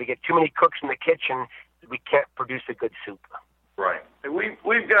overcomplicated. We get too many cooks in the kitchen, we can't produce a good soup. Right. And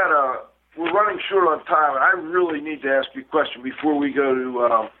we've got we're running short on time, and I really need to ask you a question before we go to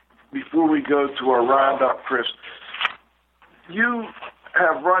our roundup, Chris. You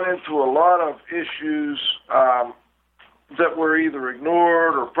have run into a lot of issues that were either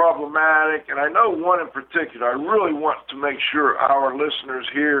ignored or problematic, and I know one in particular. I really want to make sure our listeners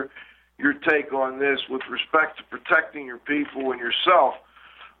hear your take on this with respect to protecting your people and yourself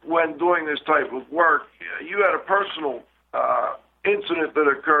when doing this type of work. You had a personal incident that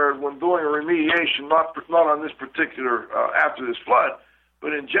occurred when doing a remediation, not on this particular after this flood,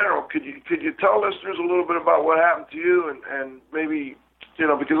 but in general. Could you tell listeners a little bit about what happened to you, and maybe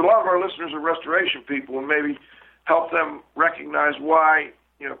because a lot of our listeners are restoration people, and maybe help them recognize why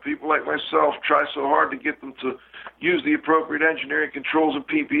people like myself try so hard to get them to use the appropriate engineering controls and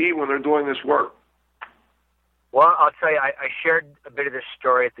PPE when they're doing this work. Well, I'll tell you, I shared a bit of this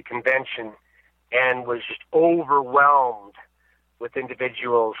story at the convention and was just overwhelmed with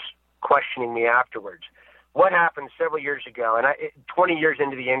individuals questioning me afterwards. What happened several years ago, and 20 years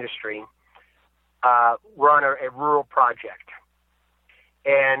into the industry, we're on a rural project.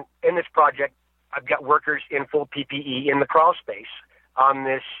 And in this project, I've got workers in full PPE in the crawl space on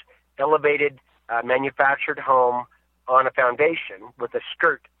this elevated manufactured home on a foundation with a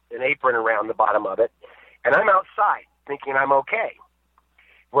skirt, an apron around the bottom of it, and I'm outside thinking I'm okay.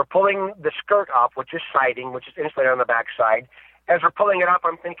 We're pulling the skirt off, which is siding, which is insulated on the backside. As we're pulling it up,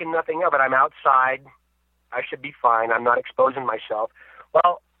 I'm thinking nothing of it. I'm outside. I should be fine. I'm not exposing myself.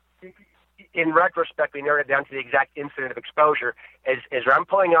 Well, in retrospect, we narrowed it down to the exact incident of exposure. As I'm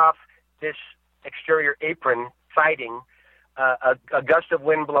pulling off this exterior apron siding, a gust of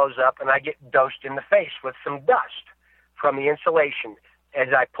wind blows up, and I get dosed in the face with some dust from the insulation. As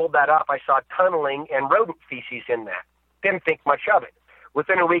I pulled that off, I saw tunneling and rodent feces in that. Didn't think much of it.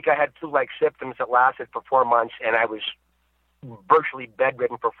 Within a week, I had flu-like symptoms that lasted for 4 months, and I was virtually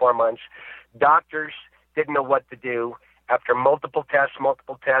bedridden for 4 months. Doctors didn't know what to do. After multiple tests,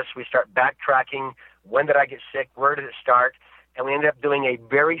 we start backtracking. When did I get sick? Where did it start? And we ended up doing a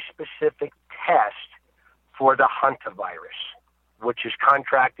very specific test for the hantavirus, which is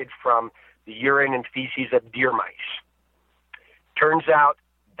contracted from the urine and feces of deer mice. Turns out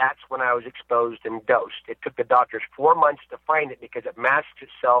that's when I was exposed and dosed. It took the doctors 4 months to find it because it masks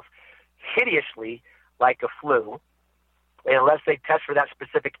itself hideously like a flu. And unless they test for that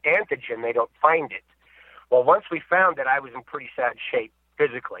specific antigen, they don't find it. Well, once we found it, I was in pretty sad shape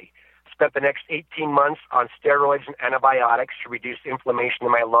physically. Spent the next 18 months on steroids and antibiotics to reduce inflammation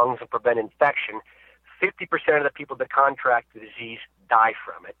in my lungs and prevent infection. 50% of the people that contract the disease die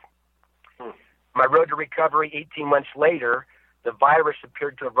from it. My road to recovery 18 months later, the virus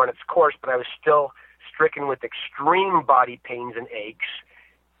appeared to have run its course, but I was still stricken with extreme body pains and aches.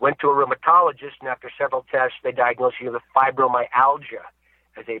 Went to a rheumatologist, and after several tests, they diagnosed me with fibromyalgia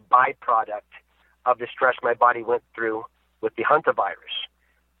as a byproduct of the stress my body went through with the hantavirus.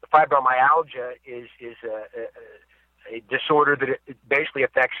 The fibromyalgia is a disorder that it basically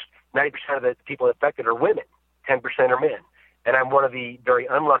affects 90% of the people affected are women, 10% are men. And I'm one of the very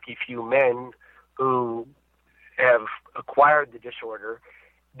unlucky few men who have acquired the disorder.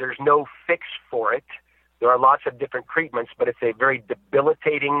 There's no fix for it. There are lots of different treatments, but it's a very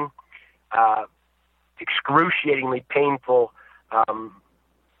debilitating, excruciatingly painful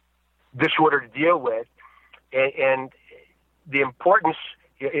disorder to deal with. And the importance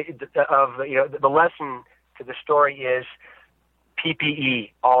of, the lesson to the story is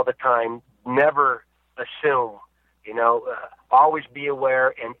PPE all the time. Never assume, always be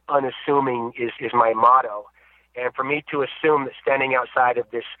aware, and unassuming is my motto. And for me to assume that standing outside of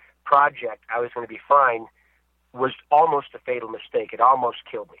this project I was going to be fine was almost a fatal mistake. It almost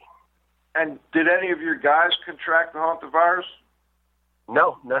killed me. And did any of your guys contract the hantavirus?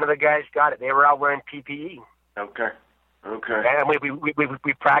 No, none of the guys got it. They were out wearing PPE. Okay. And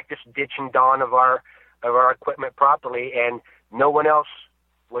we practiced ditch and dawn of our equipment properly, and no one else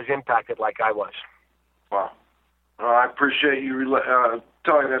was impacted like I was. Wow. I appreciate you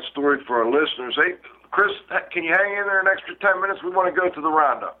telling that story for our listeners. Hey, Chris, can you hang in there an extra 10 minutes? We want to go to the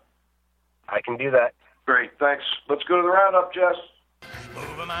roundup. I can do that. Great, thanks. Let's go to the roundup, Jess.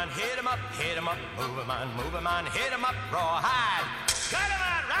 Move 'em on, hit 'em up, move 'em on, hit 'em up, rawhide. Cut 'em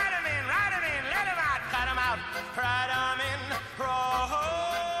out, ride 'em in, let 'em out, cut 'em out, ride 'em in, rawhide.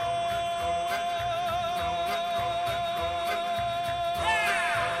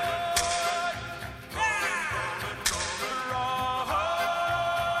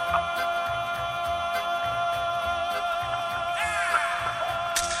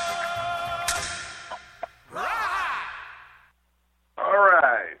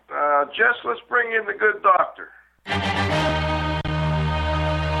 Jess, let's bring in the good doctor.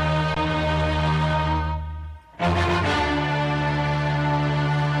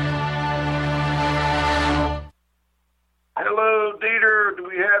 Hello, Dieter. Do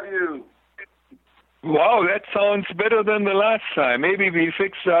we have you? Wow, that sounds better than the last time. Maybe we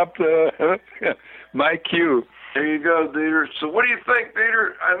fixed up my cue. There you go, Dieter. So what do you think,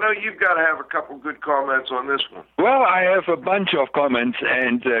 Dieter? I know you've got to have a couple good comments on this one. Well, I have a bunch of comments,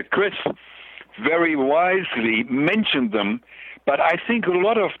 and Chris very wisely mentioned them, but I think a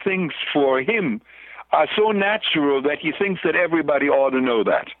lot of things for him are so natural that he thinks that everybody ought to know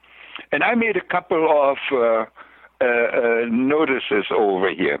that. And I made a couple of notices over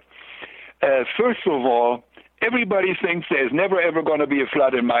here. First of all, everybody thinks there's never, ever going to be a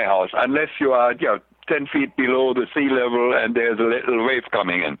flood in my house unless you are 10 feet below the sea level and there's a little wave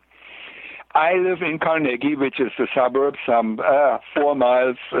coming in. I live in Carnegie, which is the suburb, some 4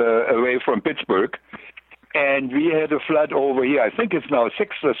 miles away from Pittsburgh, and we had a flood over here. I think it's now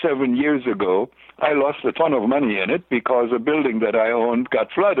 6 or 7 years ago. I lost a ton of money in it because a building that I owned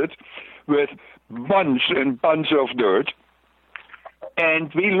got flooded with bunch of dirt.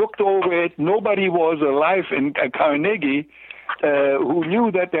 And we looked over it. Nobody was alive in Carnegie who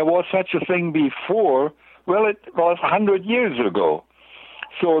knew that there was such a thing before Well, it was 100 years ago.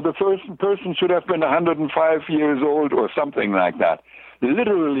 So the first person should have been 105 years old or something like that.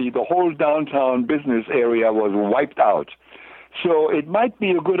 Literally, the whole downtown business area was wiped out. So it might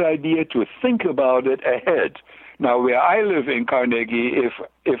be a good idea to think about it ahead. Now, where I live in Carnegie,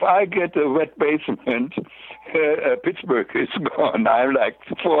 if I get a wet basement, Pittsburgh is gone. I'm like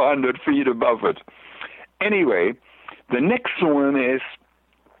 400 feet above it. Anyway, the next one is,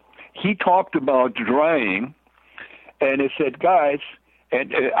 he talked about drying, and he said, guys,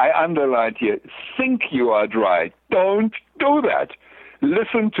 and I underlined here, think you are dry. Don't do that.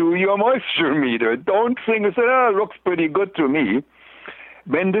 Listen to your moisture meter. Don't think, it looks pretty good to me.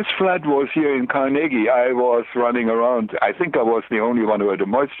 When this flood was here in Carnegie, I was running around. I think I was the only one who had a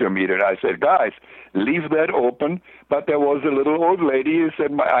moisture meter. And I said, guys, leave that open. But there was a little old lady who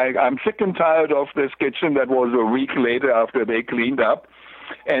said, I'm sick and tired of this kitchen. That was a week later after they cleaned up.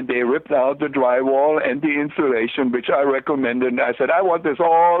 And they ripped out the drywall and the insulation, which I recommended. And I said, I want this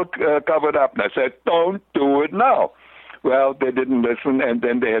all covered up. And I said, don't do it now. Well, they didn't listen, and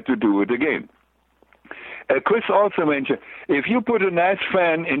then they had to do it again. Chris also mentioned, if you put a nice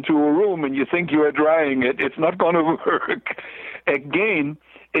fan into a room and you think you are drying it, it's not going to work. Again,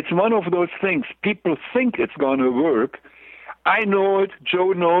 it's one of those things. People think it's going to work. I know it,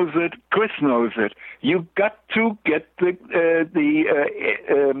 Joe knows it, Chris knows it. You've got to get the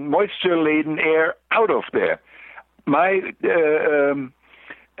moisture-laden air out of there. My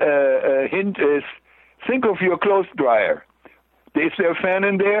hint is, think of your clothes dryer. Is there a fan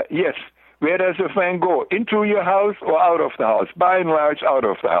in there? Yes. Where does the fan go? Into your house or out of the house? By and large, out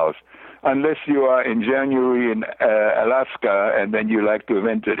of the house. Unless you are in January in Alaska and then you like to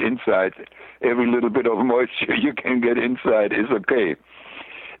vent it inside. Every little bit of moisture you can get inside is okay.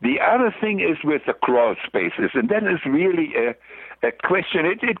 The other thing is with the crawl spaces, and that is really a question.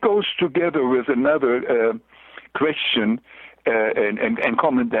 It goes together with another question and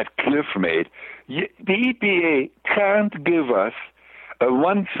comment that Cliff made. The EPA can't give us a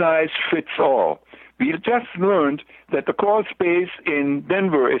one-size-fits-all. We just learned that the crawl space in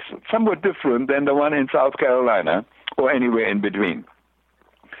Denver is somewhat different than the one in South Carolina or anywhere in between.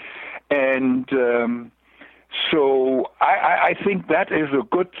 And so I think that is a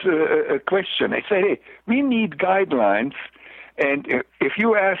good question. I say, hey, we need guidelines. And if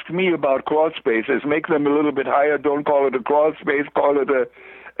you ask me about crawl spaces, make them a little bit higher. Don't call it a crawl space. Call it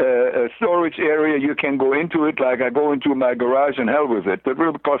a storage area. You can go into it like I go into my garage and hell with it. But it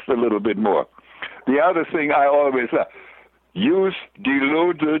will cost a little bit more. The other thing I always use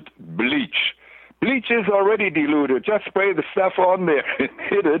diluted bleach. Bleach is already diluted. Just spray the stuff on there and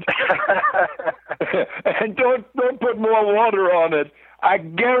hit it. And don't put more water on it. I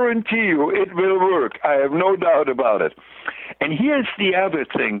guarantee you it will work. I have no doubt about it. And here's the other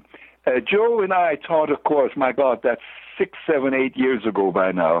thing. Joe and I taught a course, my God, that's 6, 7, 8 years ago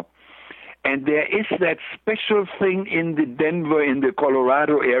by now. And there is that special thing in the Denver, in the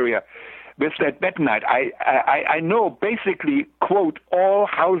Colorado area, with that bentonite. I know basically, quote, all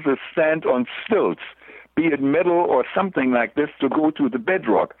houses stand on stilts, be it metal or something like this, to go to the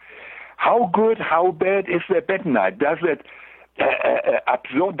bedrock. How good, how bad is that bentonite? Does it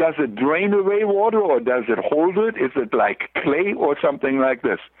absorb? Does it drain away water, or does it hold it? Is it like clay or something like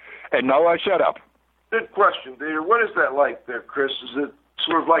this? And now I shut up. Good question, Dieter. What is that like there, Chris? Is it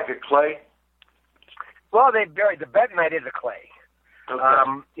sort of like a clay? Well, they vary. The bentonite is a clay.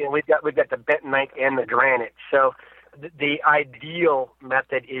 Okay. We've got the bentonite and the granite. So the ideal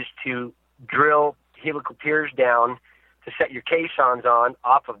method is to drill helical piers down to set your caissons on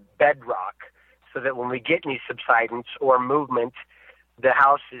off of bedrock, so that when we get any subsidence or movement, the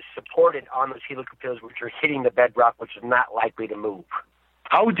house is supported on those helical piers, which are hitting the bedrock, which is not likely to move.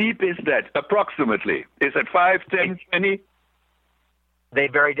 How deep is that, approximately? Is it 5, 10, 20? They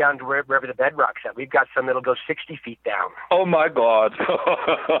vary down to wherever the bedrock's at. We've got some that'll go 60 feet down. Oh, my God.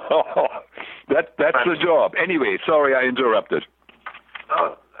 That's the job. Anyway, sorry I interrupted.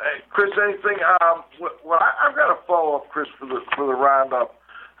 Hey, Chris, anything? Well, I've got a follow-up, Chris, for the roundup.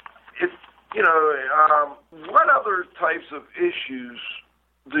 What other types of issues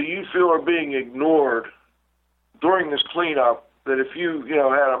do you feel are being ignored during this cleanup that if you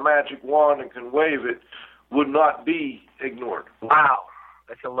had a magic wand and can wave it, would not be ignored? Wow,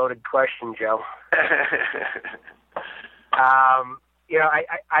 that's a loaded question, Joe.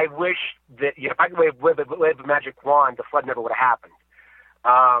 I wish that if I could wave a magic wand, the flood never would have happened.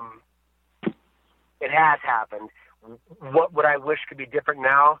 It has happened. What would I wish could be different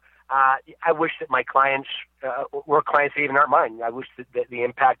now? I wish that my clients were clients that even aren't mine. I wish that the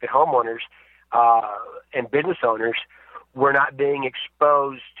impacted homeowners and business owners we're not being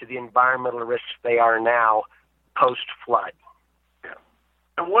exposed to the environmental risks they are now post-flood. Yeah.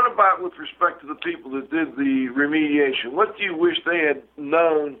 And what about with respect to the people that did the remediation? What do you wish they had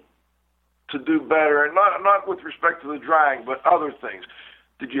known to do better? And not with respect to the drying, but other things.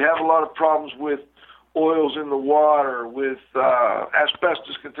 Did you have a lot of problems with oils in the water, with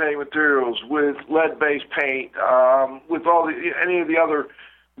asbestos-containing materials, with lead-based paint, with any of the other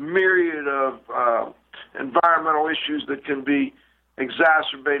myriad of environmental issues that can be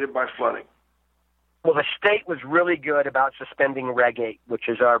exacerbated by flooding? Well, the state was really good about suspending Reg 8, which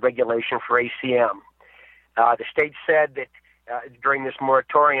is our regulation for ACM. The state said that during this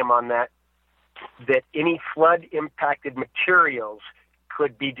moratorium on that any flood-impacted materials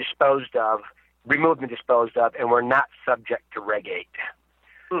could be disposed of, removed and disposed of, and were not subject to Reg 8.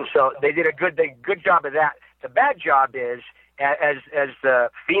 So they did a good job of that. The bad job is, as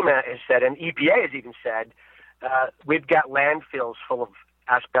FEMA has said, and EPA has even said, we've got landfills full of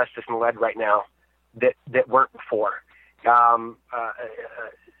asbestos and lead right now that weren't before.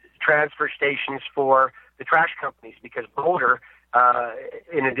 Transfer stations for the trash companies, because Boulder,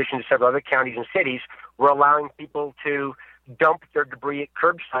 in addition to several other counties and cities, were allowing people to dump their debris at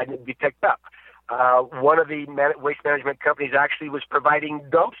curbside and it would be picked up. One of the waste management companies actually was providing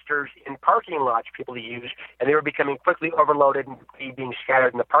dumpsters in parking lots for people to use, and they were becoming quickly overloaded and being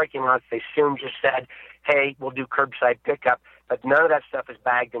scattered in the parking lots. They soon just said, hey, we'll do curbside pickup, but none of that stuff is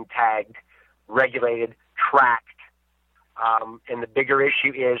bagged and tagged, regulated, tracked. And the bigger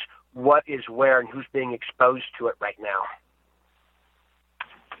issue is what is where and who's being exposed to it right now.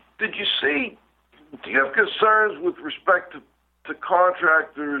 Do you have concerns with respect to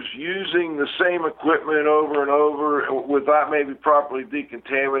contractors using the same equipment over and over without maybe properly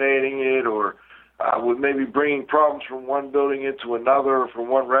decontaminating it, or with maybe bringing problems from one building into another or from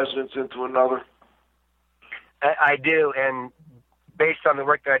one residence into another? I do, and based on the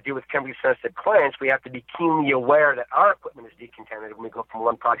work that I do with chemically sensitive clients, we have to be keenly aware that our equipment is decontaminated when we go from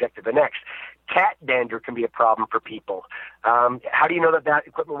one project to the next. Cat dander can be a problem for people. How do you know that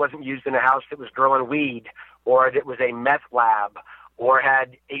equipment wasn't used in a house that was growing weed, or that was a meth lab, or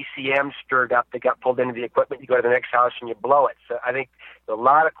had ACM stirred up that got pulled into the equipment? You go to the next house and you blow it. So I think there are a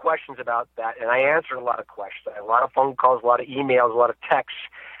lot of questions about that, and I answered a lot of questions. I had a lot of phone calls, a lot of emails, a lot of texts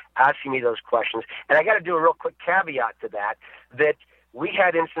asking me those questions. And I got to do a real quick caveat to that we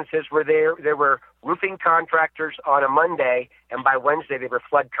had instances where there were roofing contractors on a Monday, and by Wednesday they were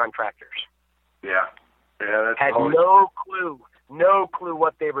flood contractors. Yeah. That's had no clue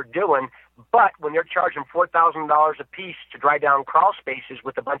what they were doing, but when they're charging $4,000 a piece to dry down crawl spaces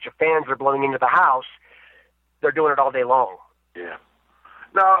with a bunch of fans that are blowing into the house, they're doing it all day long. Yeah.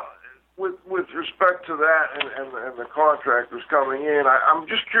 Now, with respect to that and the contractors coming in, I'm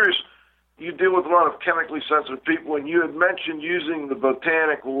just curious, you deal with a lot of chemically sensitive people, and you had mentioned using the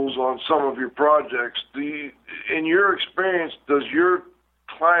botanicals on some of your projects. In your experience, does your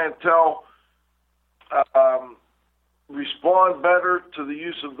clientele respond better to the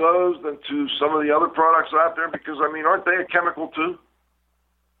use of those than to some of the other products out there? Because, I mean, aren't they a chemical too?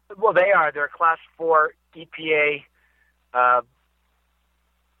 Well, they are. They're Class 4 EPA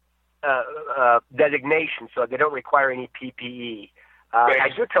designation, so they don't require any PPE. I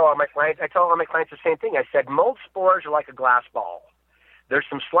tell all my clients the same thing. I said, mold spores are like a glass ball. There's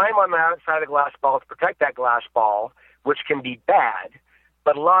some slime on the outside of the glass ball to protect that glass ball, which can be bad,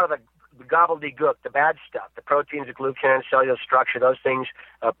 but a lot of the gobbledygook, the bad stuff, the proteins, the glucan, cellulose structure, those things,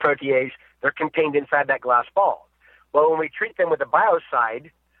 protease, they're contained inside that glass ball. Well, when we treat them with a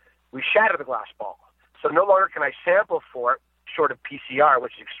biocide, we shatter the glass ball. So no longer can I sample for it, short of PCR,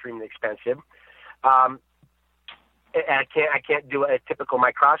 which is extremely expensive. And I can't do a typical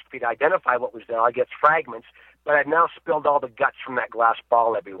microscopy to identify what was there. I get fragments, but I've now spilled all the guts from that glass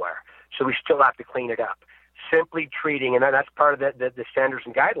ball everywhere. So we still have to clean it up. Simply treating, and that's part of the standards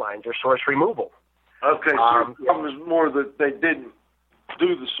and guidelines, are source removal. Okay, so the problem is more that they didn't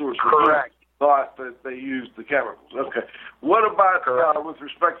do the source removal. Correct. Thought that they used the chemicals. Okay. What about with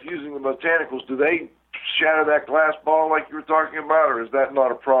respect to using the botanicals? Do they shatter that glass ball like you were talking about, or is that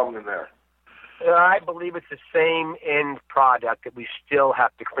not a problem in there? I believe it's the same end product, that we still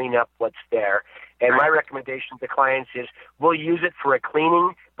have to clean up what's there. And my recommendation to clients is we'll use it for a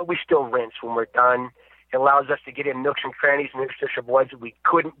cleaning, but we still rinse when we're done. It allows us to get in nooks and crannies and interstitial voids that we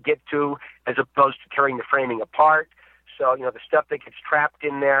couldn't get to, as opposed to tearing the framing apart. So, the stuff that gets trapped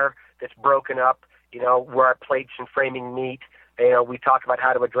in there that's broken up, where our plates and framing meet, we talk about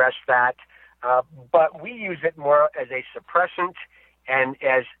how to address that. But we use it more as a suppressant and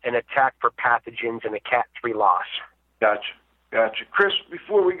as an attack for pathogens and a Cat 3 loss. Gotcha. Chris,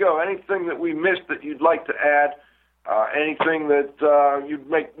 before we go, anything that we missed that you'd like to add Anything that you'd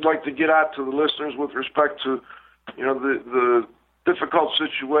like to get out to the listeners with respect to, the difficult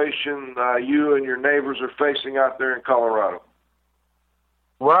situation you and your neighbors are facing out there in Colorado?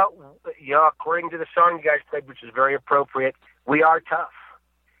 Well, according to the song you guys played, which is very appropriate, we are tough,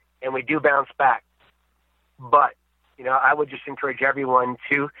 and we do bounce back. But, I would just encourage everyone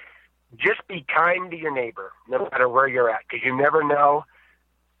to just be kind to your neighbor, no matter where you're at, because you never know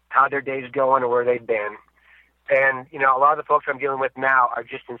how their day's going or where they've been. And, a lot of the folks I'm dealing with now are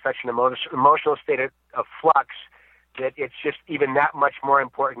just in such an emotional state of flux that it's just even that much more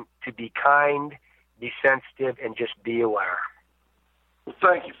important to be kind, be sensitive, and just be aware. Well,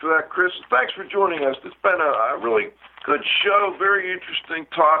 thank you for that, Chris. Thanks for joining us. It's been a really good show, very interesting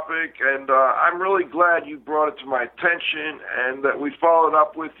topic, and I'm really glad you brought it to my attention and that we followed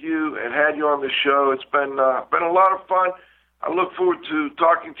up with you and had you on the show. It's been a lot of fun. I look forward to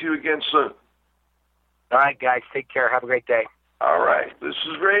talking to you again soon. All right, guys. Take care. Have a great day. All right. This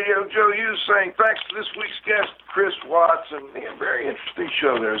is Radio Joe Hughes saying thanks to this week's guest, Chris Watson. Man, very interesting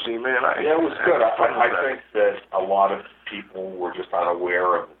show there, Z-Man. Yeah, it was good. I think that a lot of people were just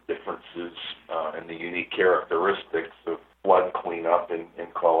unaware of the differences and the unique characteristics of flood cleanup in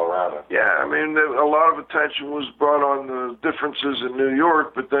Colorado. Yeah, I mean, a lot of attention was brought on the differences in New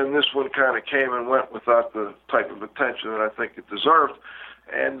York, but then this one kind of came and went without the type of attention that I think it deserved.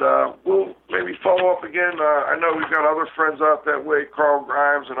 And we'll maybe follow up again. I know we've got other friends out that way, Carl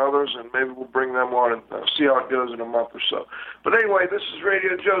Grimes and others, and maybe we'll bring them on and see how it goes in a month or so. But anyway, this is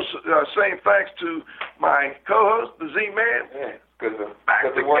Radio Joe saying thanks to my co-host, the Z-Man. Yeah, good to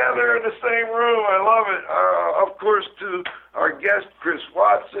back together in the same room. I love it. Of course, to our guest, Chris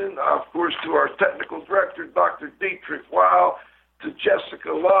Watson. Of course, to our technical director, Dr. Dietrich Weil. To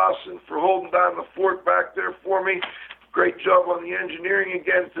Jessica Lawson for holding down the fort back there for me. Great job on the engineering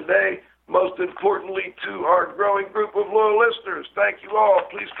again today. Most importantly, to our growing group of loyal listeners, thank you all.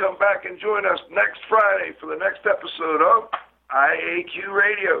 Please come back and join us next Friday for the next episode of IAQ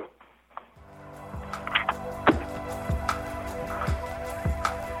Radio.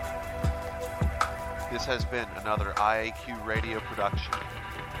 This has been another IAQ Radio production.